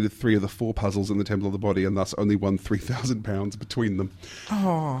only completed 3 of the 4 puzzles in the Temple of the Body, and thus only won £3,000 between them.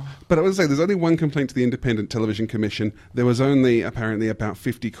 Oh. But I would say there's only one complaint to the Independent Television Commission. There was only, apparently, about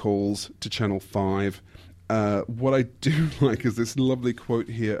 50 calls to Channel 5. What I do like is this lovely quote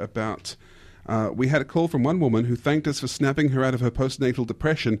here about... we had a call from one woman who thanked us for snapping her out of her postnatal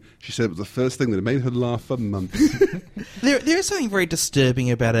depression. She said it was the first thing that made her laugh for months. There is something very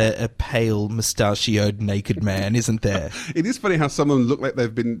disturbing about a pale, mustachioed, naked man, isn't there? It is funny how some of them look like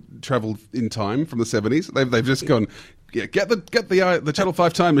they've been travelled in time from the 70s. They've just gone, yeah, get the Channel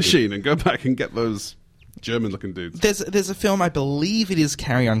 5 time machine and go back and get those German-looking dudes. There's a film, I believe it is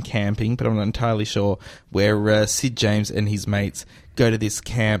Carry On Camping, but I'm not entirely sure, where Sid James and his mates go to this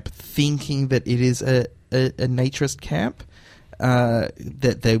camp thinking that it is a naturist camp,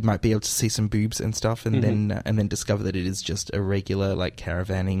 that they might be able to see some boobs and stuff, and then discover that it is just a regular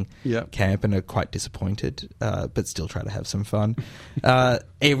caravanning camp, and are quite disappointed, but still try to have some fun.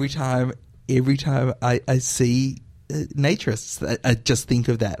 Every time I see naturists, I just think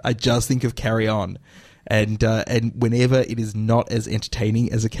of that. I just think of Carry On. And whenever it is not as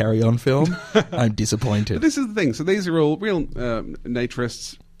entertaining as a Carry On film, I'm disappointed. But this is the thing. So these are all real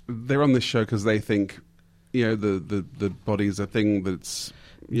naturists. They're on this show because they think, the body is a thing that's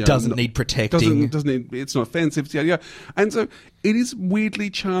doesn't need protecting. Doesn't need. It's not offensive. Yeah. And so it is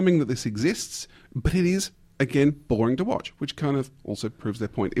weirdly charming that this exists, but it is, again, boring to watch, which kind of also proves their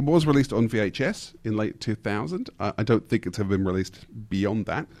point. It was released on VHS in late 2000. I don't think it's ever been released beyond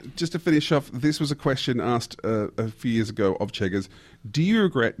that. Just to finish off, this was a question asked a few years ago of Cheggers. Do you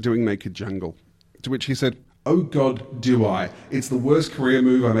regret doing Naked Jungle? To which he said, "Oh God, do I. It's the worst career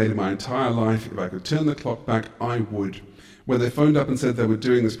move I made in my entire life. If I could turn the clock back, I would. When they phoned up and said they were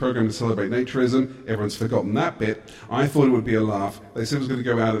doing this program to celebrate naturism, everyone's forgotten that bit. I thought it would be a laugh. They said it was going to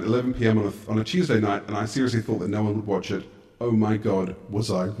go out at 11 p.m. on a Tuesday night, and I seriously thought that no one would watch it. Oh my God,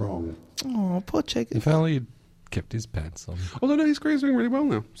 was I wrong?" Oh, poor Cheggers. If only he'd kept his pants on. Although, no, his career's doing really well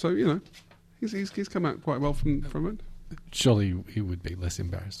now. So, he's come out quite well from it. Surely he would be less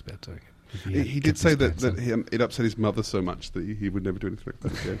embarrassed about doing it. He did say that it upset his mother so much that he would never do anything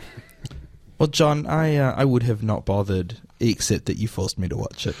like that again. Well, John, I would have not bothered, except that you forced me to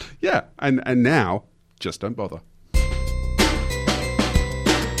watch it. Yeah, and now, just don't bother.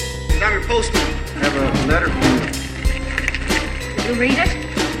 I'm your postman. I have a letter from you. Did you read it?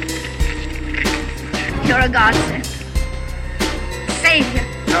 You're a godsend. Savior.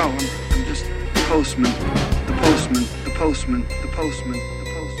 No, I'm just the postman. The postman. The postman. The postman. The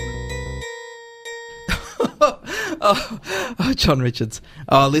postman. Oh, John Richards.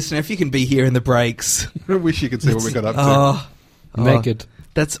 Oh, listener, if you can be here in the breaks. I wish you could see what we got up to. Naked.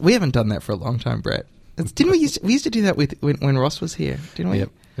 We haven't done that for a long time, Brett. Didn't we used to do that when Ross was here, didn't we?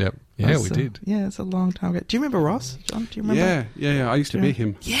 Yep. Yeah, we did. Yeah, it's a long time ago. Do you remember Ross, John? Do you remember? Yeah. I used to be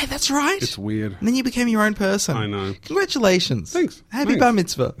him. Yeah, that's right. It's weird. And then you became your own person. I know. Congratulations. Thanks. Happy bar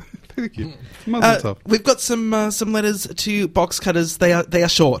mitzvah. Thank you. Mazel tov. We've got some letters to Box Cutters. They are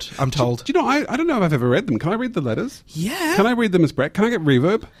short, I'm told. Do you know, I don't know if I've ever read them. Can I read the letters? Yeah. Can I read them as Brett? Can I get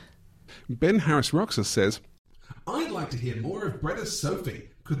reverb? Ben Harris Roxas says, I'd like to hear more of Brett as Sophie.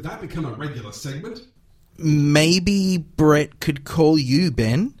 Could that become a regular segment? Maybe Brett could call you,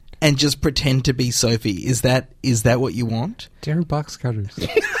 Ben, and just pretend to be Sophie. Is that what you want? Dear Box Cutters.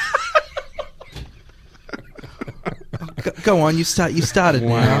 Go on, you started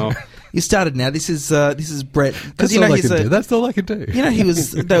now. You started now. This is Brett. That's all I can do. That's all I can do. You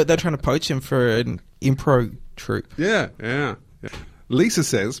know, they're trying to poach him for an improv troupe. Yeah. Lisa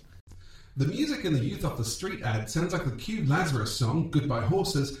says, the music in the Youth Off the Street ad sounds like the Q Lazarus song, Goodbye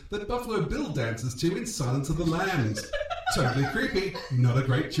Horses, that Buffalo Bill dances to in Silence of the Lambs. Totally creepy, not a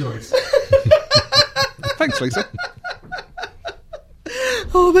great choice. Thanks, Lisa.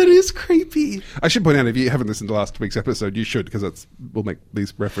 Oh, that is creepy. I should point out, if you haven't listened to last week's episode, you should, because that will make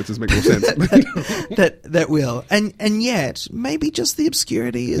these references make more sense. that will, and yet maybe just the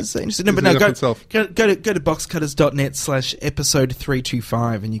obscurity is interesting. No, but no, go to boxcutters.net/episode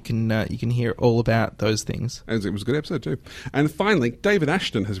 325, and you can hear all about those things. As it was a good episode too. And finally, David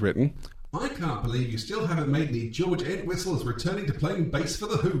Ashton has written, I can't believe you still haven't made any George Entwistle as returning to playing bass for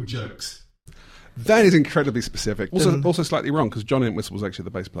the Who jokes. That is incredibly specific. Also slightly wrong, because John Entwistle was actually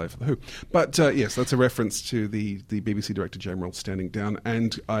the bass player for The Who. But yes, that's a reference to the BBC Director General standing down,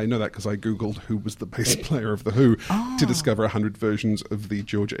 and I know that because I googled who was the bass player of The Who to discover 100 versions of the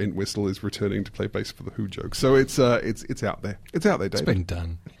George Entwistle is returning to play bass for The Who joke. So it's out there. It's out there, David. It's been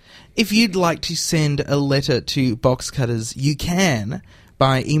done. If you'd like to send a letter to Box Cutters, you can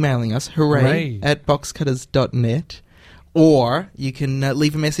by emailing us, hooray. at boxcutters.net. Or you can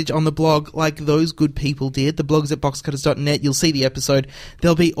leave a message on the blog like those good people did. The blog's at boxcutters.net. You'll see the episode.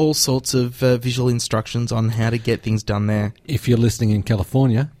 There'll be all sorts of visual instructions on how to get things done there. If you're listening in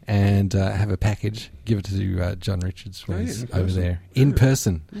California and have a package, give it to John Richards when he's over there. In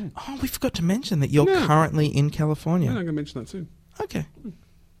person. Oh, we forgot to mention that you're currently in California. Yeah, I'm going to mention that soon. Okay.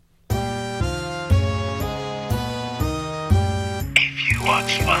 If you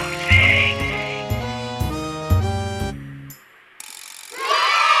watch one thing.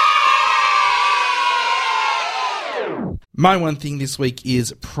 My one thing this week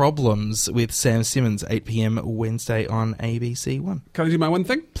is Problems with Sam Simmons, 8 p.m. Wednesday on ABC One. Can I do my one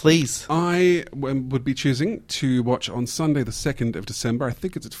thing? Please. I would be choosing to watch on Sunday the 2nd of December, I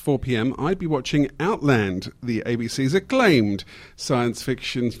think it's at 4 p.m, I'd be watching Outland, the ABC's acclaimed science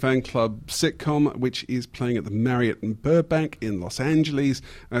fiction fan club sitcom, which is playing at the Marriott in Burbank in Los Angeles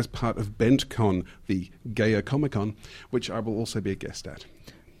as part of BentCon, the gayer Comic-Con, which I will also be a guest at.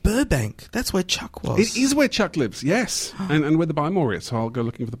 Burbank, that's where Chuck was. It is where Chuck lives, yes, and where the Buy More is. So I'll go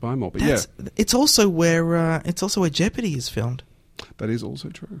looking for the Buy More. But it's also where Jeopardy is filmed. That is also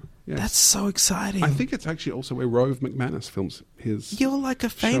true. Yes. That's so exciting. I think it's actually also where Rove McManus films his. You're like a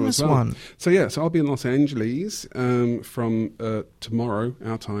famous show as well. one. So I'll be in Los Angeles from tomorrow,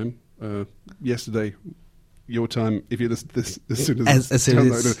 our time. Yesterday, your time. If you listen to this as soon as it's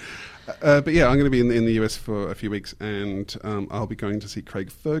downloaded. But I'm going to be in the US for a few weeks, and I'll be going to see Craig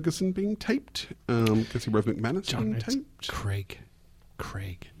Ferguson being taped. Go see Rove McManus being taped.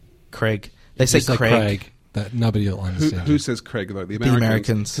 Craig. They say Craig. That nobody will understand. Who says Craig though? The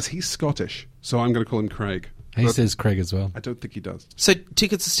Americans. Because he's Scottish, so I'm going to call him Craig. He says Craig as well. I don't think he does. So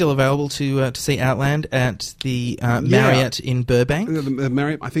tickets are still available to see Outland at the Marriott in Burbank. The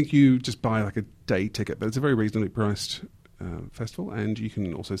Marriott. I think you just buy like a day ticket, but it's a very reasonably priced festival, and you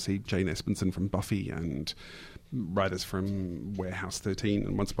can also see Jane Espenson from Buffy and writers from Warehouse 13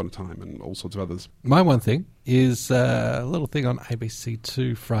 and Once Upon a Time and all sorts of others. My one thing is a little thing on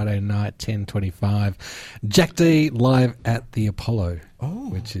ABC2 Friday night, 10:25. Jack D live at the Apollo,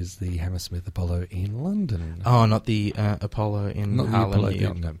 which is the Hammersmith Apollo in London. Oh, not the Apollo in Harlem, New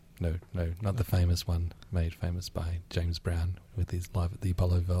York. No, not the famous one made famous by James Brown with his Live at the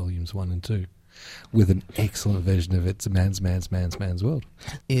Apollo Volumes 1 and 2, with an excellent version of It's a Man's World.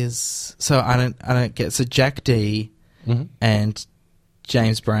 So I don't get, so Jack D and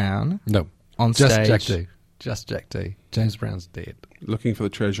James Brown on stage. Just Jack D. James Brown's dead. Looking for the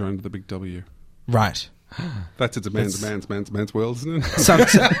treasure under the big W. Right. That's It's a Man's World, isn't it? So, I'm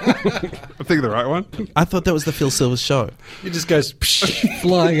thinking the right one. I thought that was the Phil Silvers show. It just goes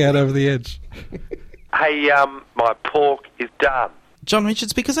flying out over the edge. Hey, my pork is done. John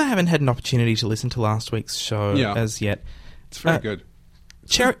Richards, because I haven't had an opportunity to listen to last week's show as yet. It's very good.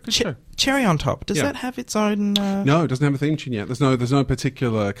 Cherry on Top, does that have its own... No, it doesn't have a theme tune yet. There's no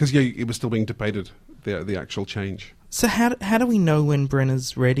particular... Because it was still being debated, the actual change. So how do we know when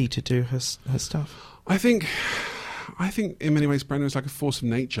Brenna's ready to do her stuff? I think in many ways Brenna is like a force of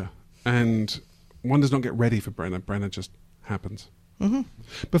nature, and one does not get ready for Brenna. Brenna just happens. Mm-hmm.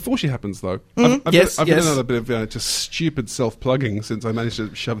 Before she happens, though, Mm-hmm. I've done another bit of just stupid self-plugging since I managed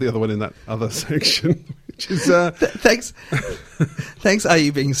to shove the other one in that other section. Which is thanks. Are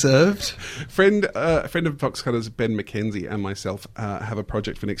you being served? Friend of Box Cutters, Ben McKenzie, and myself have a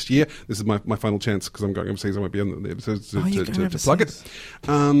project for next year. This is my final chance because I'm going overseas. I won't be on the episodes to plug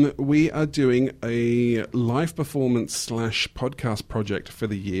it. We are doing a live performance / podcast project for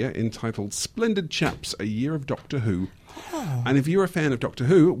the year entitled Splendid Chaps, A Year of Doctor Who. And if you're a fan of Doctor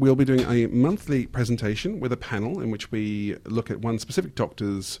Who, we'll be doing a monthly presentation with a panel in which we look at one specific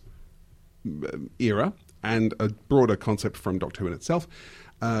Doctor's era and a broader concept from Doctor Who in itself,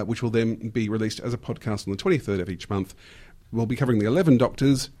 which will then be released as a podcast on the 23rd of each month. We'll be covering the 11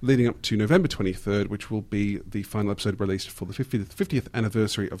 Doctors leading up to November 23rd, which will be the final episode released for the 50th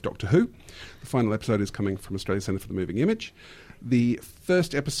anniversary of Doctor Who. The final episode is coming from Australia Centre for the Moving Image. The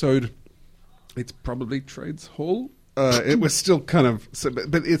first episode, it's probably Trades Hall. It was still kind of...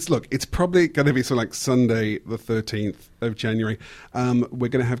 but it's probably going to be sort of like Sunday the 13th of January. We're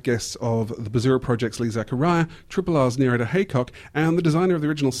going to have guests of the Bazura Project's Lee Zachariah, Triple R's Nerida Haycock, and the designer of the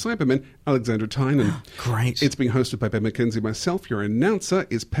original Cybermen, Alexandra Tynan. Great. It's being hosted by Ben McKenzie, myself. Your announcer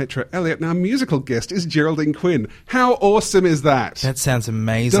is Petra Elliott. And our musical guest is Geraldine Quinn. How awesome is that? That sounds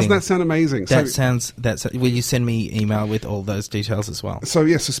amazing. Doesn't that sound amazing? Will you send me email with all those details as well? So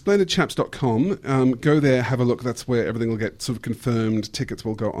splendidchaps.com. Go there, have a look. That's where everything will get sort of confirmed. Tickets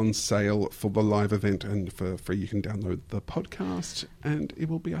will go on sale for the live event, and for free you can download the podcast, and it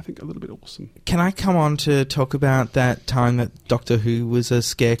will be, I think, a little bit awesome. Can I come on to talk about that time that Doctor Who was a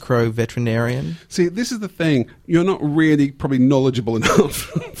scarecrow veterinarian? See, this is the thing. You're not really probably knowledgeable enough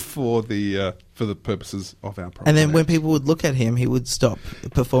for the purposes of our program. And then when people would look at him, he would stop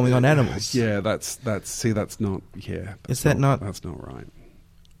performing on animals. Yeah, that's not right.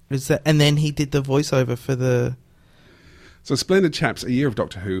 Is that? And then he did the voiceover for the... So Splendid Chaps, A Year of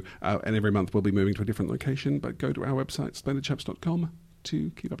Doctor Who, and every month we'll be moving to a different location, but go to our website, splendidchaps.com,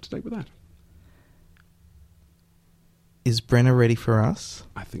 to keep up to date with that. Is Brenna ready for us?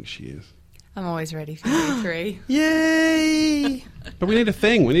 I think she is. I'm always ready for you three. Yay! But we need a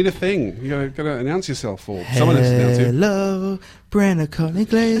thing. You got to announce yourself, or someone has to announce you. Hello, Brenna Connie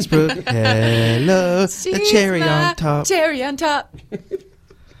Glazebrook. Hello, the cherry on top. Cherry on top.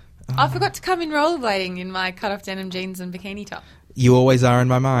 I forgot to come in rollerblading in my cut-off denim jeans and bikini top. You always are in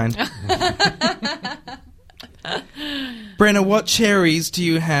my mind. Brenna, what cherries do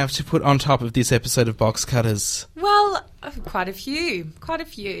you have to put on top of this episode of Box Cutters? Well, quite a few.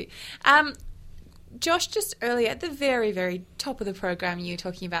 Josh, just earlier at the very, very top of the program, you were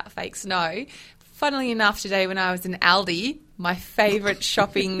talking about fake snow. Funnily enough, today when I was in Aldi, my favourite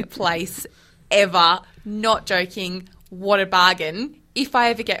shopping place ever, not joking, what a bargain. If I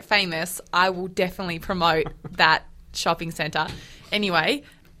ever get famous, I will definitely promote that shopping centre. Anyway,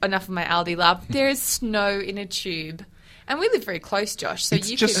 enough of my Aldi love. There is snow in a tube. And we live very close, Josh. So it's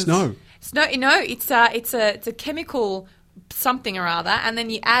snow. Snow, it's a chemical something or other, and then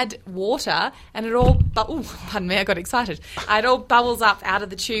you add water, and it all... pardon me, I got excited. It all bubbles up out of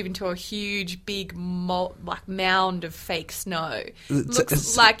the tube into a huge, big mound of fake snow.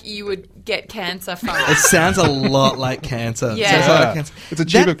 Looks like you would get cancer from it. It sounds a lot like cancer. Yeah. It's a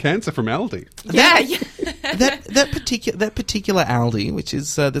tube of cancer from Aldi. Yeah. That particular Aldi, which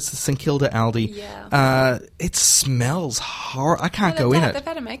is that's the St Kilda Aldi. Yeah. It smells horrible. I can't go in it. They've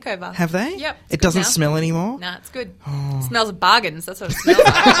had a makeover. Have they? Yep. It doesn't smell anymore. No, it's good. It smells of bargains. That's what it smells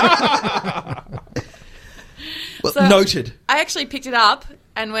like. Well, so noted. I actually picked it up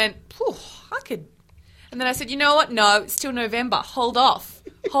and went, I could. And then I said, you know what? No, it's still November. Hold off.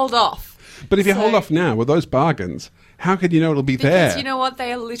 But if you hold off now with those bargains, how could you know it'll be there? Because you know what?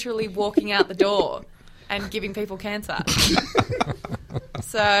 They are literally walking out the door and giving people cancer.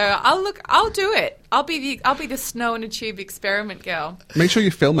 So I'll do it. I'll be the snow in a tube experiment girl. Make sure you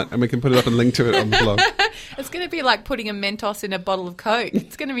film it and we can put it up and link to it on the blog. It's going to be like putting a Mentos in a bottle of Coke.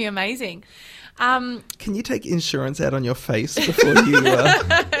 It's going to be amazing. Can you take insurance out on your face before you...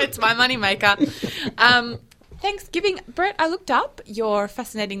 It's my moneymaker. Thanksgiving, Brett, I looked up your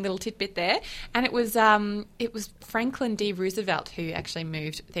fascinating little tidbit there, and it was Franklin D. Roosevelt who actually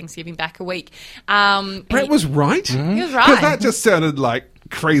moved Thanksgiving back a week. Brett was right? He was right. Because that just sounded like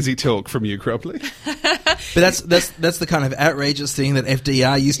crazy talk from you, Cropley. But that's the kind of outrageous thing that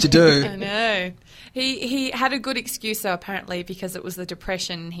FDR used to do. I know. He had a good excuse, though, apparently, because it was the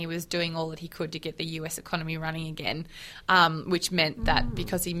Depression. He was doing all that he could to get the US economy running again, which meant that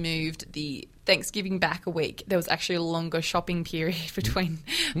because he moved the Thanksgiving back a week, there was actually a longer shopping period between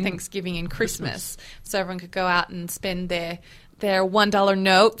Thanksgiving and Christmas. So everyone could go out and spend their $1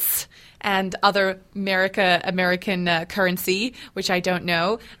 notes and other American currency, which I don't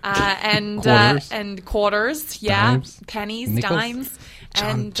know, and quarters, dimes, pennies, nickels. dimes.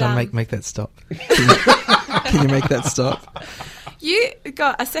 John, make that stop. Can you make that stop? You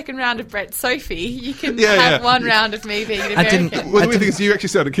got a second round of Brett Sophie. You can have one round of me being an American. Well, the weird thing is you actually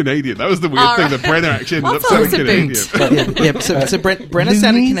sounded Canadian. That was the weird thing, that Brenna actually ended up sounding Canadian. So Brenna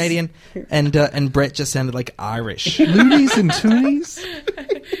sounded Canadian and Brett just sounded like Irish. Loonies and toonies?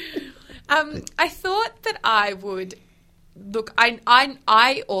 I thought that I would... Look,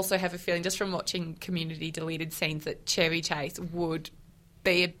 I also have a feeling, just from watching Community deleted scenes, that Chevy Chase would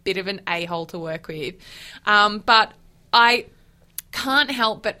be a bit of an a-hole to work with. But I can't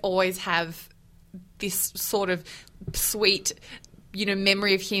help but always have this sort of sweet,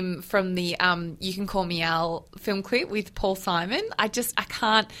 memory of him from the You Can Call Me Al film clip with Paul Simon. I just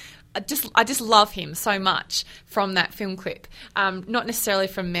love him so much from that film clip. Not necessarily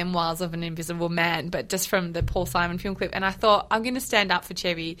from Memoirs of an Invisible Man, but just from the Paul Simon film clip. And I thought, I'm going to stand up for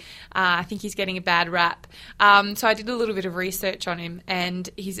Chevy. I think he's getting a bad rap. So I did a little bit of research on him, and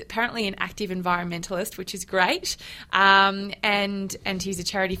he's apparently an active environmentalist, which is great. And he's a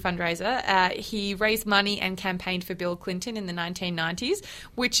charity fundraiser. He raised money and campaigned for Bill Clinton in the 1990s,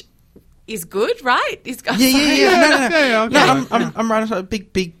 which is good, right? Yeah. No, I'm right. A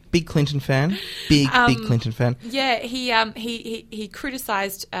big Clinton fan. Big Clinton fan. Yeah, he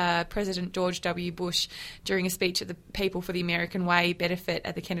criticised President George W. Bush during a speech at the People for the American Way benefit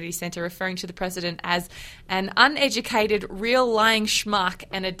at the Kennedy Center, referring to the president as an uneducated, real lying schmuck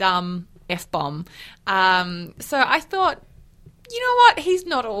and a dumb F-bomb. So I thought, you know what? He's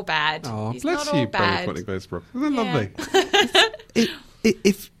not all bad. Oh, he's bless not you, all bad. Brenna Glazebrook. Isn't that lovely?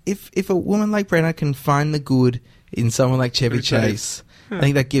 If a woman like Brenna can find the good in someone like Chevy Chase, I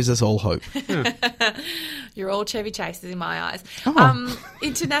think that gives us all hope. You're all Chevy Chases in my eyes.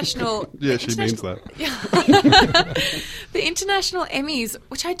 International... Yeah, she means that. The International Emmys,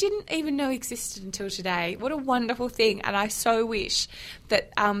 which I didn't even know existed until today. What a wonderful thing. And I so wish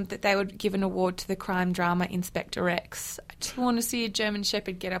that that they would give an award to the crime drama Inspector Rex. I just want to see a German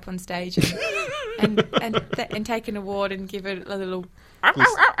Shepherd get up on stage and take an award and give it a little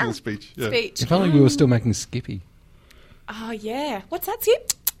speech. Yeah. If only we were still making Skippy. Oh, yeah. What's that,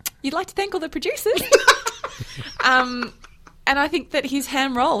 Skip? You'd like to thank all the producers. And I think that his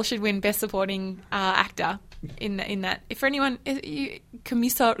Ham Roll should win Best Supporting Actor in that. If for anyone,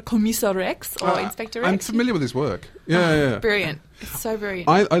 Commissar Rex or Inspector Rex? I'm familiar with his work. Yeah. Brilliant. It's so brilliant.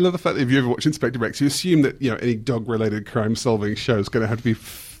 I love the fact that if you ever watch Inspector Rex, you assume that any dog-related crime-solving show is going to have to be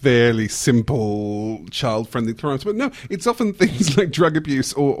fairly simple, child-friendly crimes. But no, it's often things like drug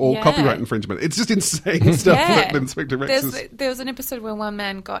abuse or copyright infringement. It's just insane stuff that Inspector Rex is. There was an episode where one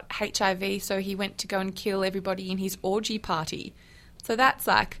man got HIV, so he went to go and kill everybody in his orgy party. So that's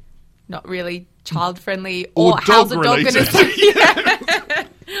like not really child-friendly or how's a dog going to say?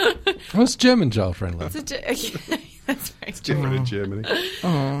 What's German child-friendly? That's very It's different in Germany.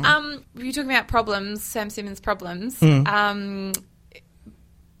 We were talking about problems, Sam Simmons problems.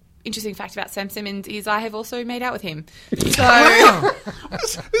 Interesting fact about Sam Simmons is I have also made out with him. So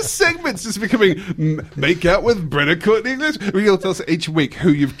this segment's just becoming make out with Brenna Courtney English. You'll tell us each week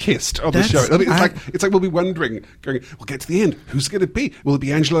who you've kissed on the show. It's like we'll be wondering, we'll get to the end. Who's it going to be? Will it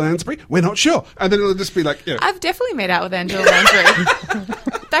be Angela Lansbury? We're not sure. And then it'll just be like, I've definitely made out with Angela Lansbury.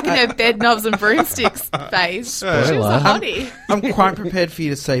 Back in her bed knobs and broomsticks phase. She was a hottie. I'm quite prepared for you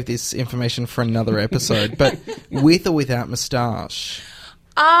to save this information for another episode, but with or without moustache?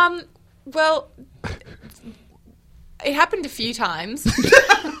 Well, it happened a few times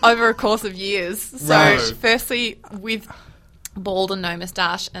over a course of years. So, firstly with bald and no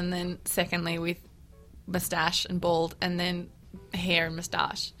moustache, and then secondly with moustache and bald, and then hair and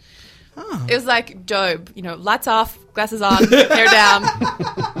moustache. It was like Job, lights off, glasses on, hair down.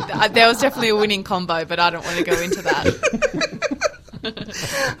 There was definitely a winning combo, but I don't want to go into that.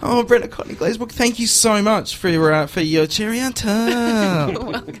 Oh, Brenna Courtney Glazebrook, thank you so much for your cherry on top. You're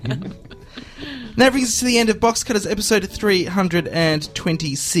welcome. Now brings us to the end of Box Cutters episode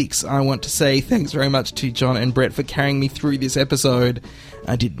 326. I want to say thanks very much to John and Brett for carrying me through this episode.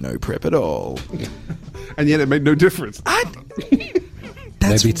 I did no prep at all. And yet it made no difference.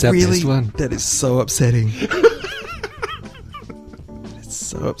 That's Maybe it's our best one. That is so upsetting. It's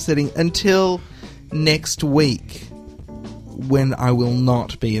so upsetting. Until next week, when I will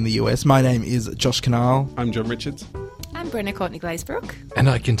not be in the US. My name is Josh Canal. I'm John Richards. I'm Brenna Courtney Glazebrook. And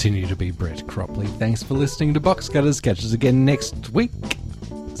I continue to be Brett Cropley. Thanks for listening to Box Cutters. Catch us again next week.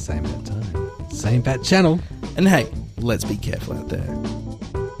 Same bad time. Same bad channel. And hey, let's be careful out there.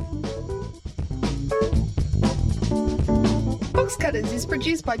 Box Cutters is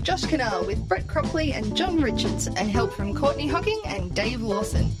produced by Josh Canal with Brett Cropley and John Richards and help from Courtney Hocking and Dave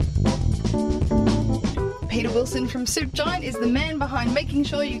Lawson. Peter Wilson from Soup Giant is the man behind making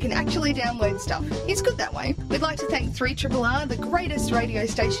sure you can actually download stuff. He's good that way. We'd like to thank 3RRR, the greatest radio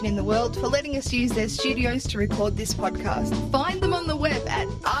station in the world, for letting us use their studios to record this podcast. Find them on the web at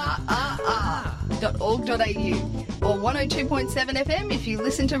rrr.org.au or 102.7 FM if you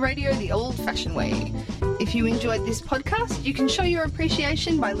listen to radio the old-fashioned way. If you enjoyed this podcast, you can show your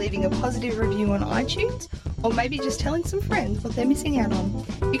appreciation by leaving a positive review on iTunes, or maybe just telling some friends what they're missing out on.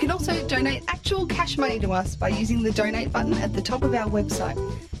 You can also donate actual cash money to us by using the donate button at the top of our website.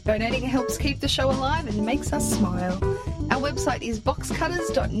 Donating helps keep the show alive and makes us smile. Our website is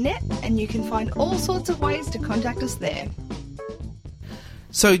boxcutters.net, and you can find all sorts of ways to contact us there.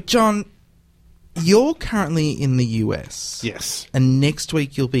 So, John, you're currently in the US. Yes. And next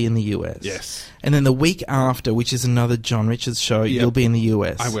week you'll be in the US. Yes. And then the week after, which is another John Richards show, you'll be in the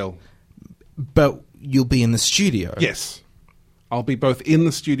US. I will. But you'll be in the studio. Yes. I'll be both in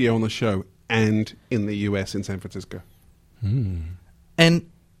the studio on the show and in the US in San Francisco. And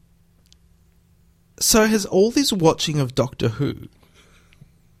so has all this watching of Doctor Who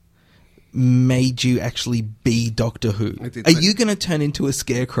made you actually be Doctor Who? Are you going to turn into a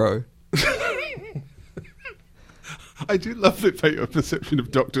scarecrow? I do love that your perception of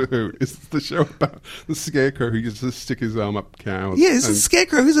Doctor Who is the show about the scarecrow who used to stick his arm up cows. Yeah, it's a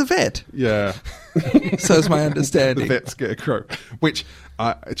scarecrow who's a vet. Yeah. So is my understanding. The vet scarecrow. Which,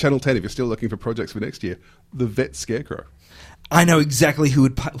 Channel 10, if you're still looking for projects for next year, the vet scarecrow. I know exactly who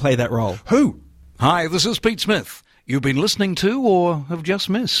would play that role. Who? Hi, this is Pete Smith. You've been listening to, or have just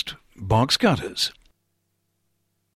missed, Box Cutters.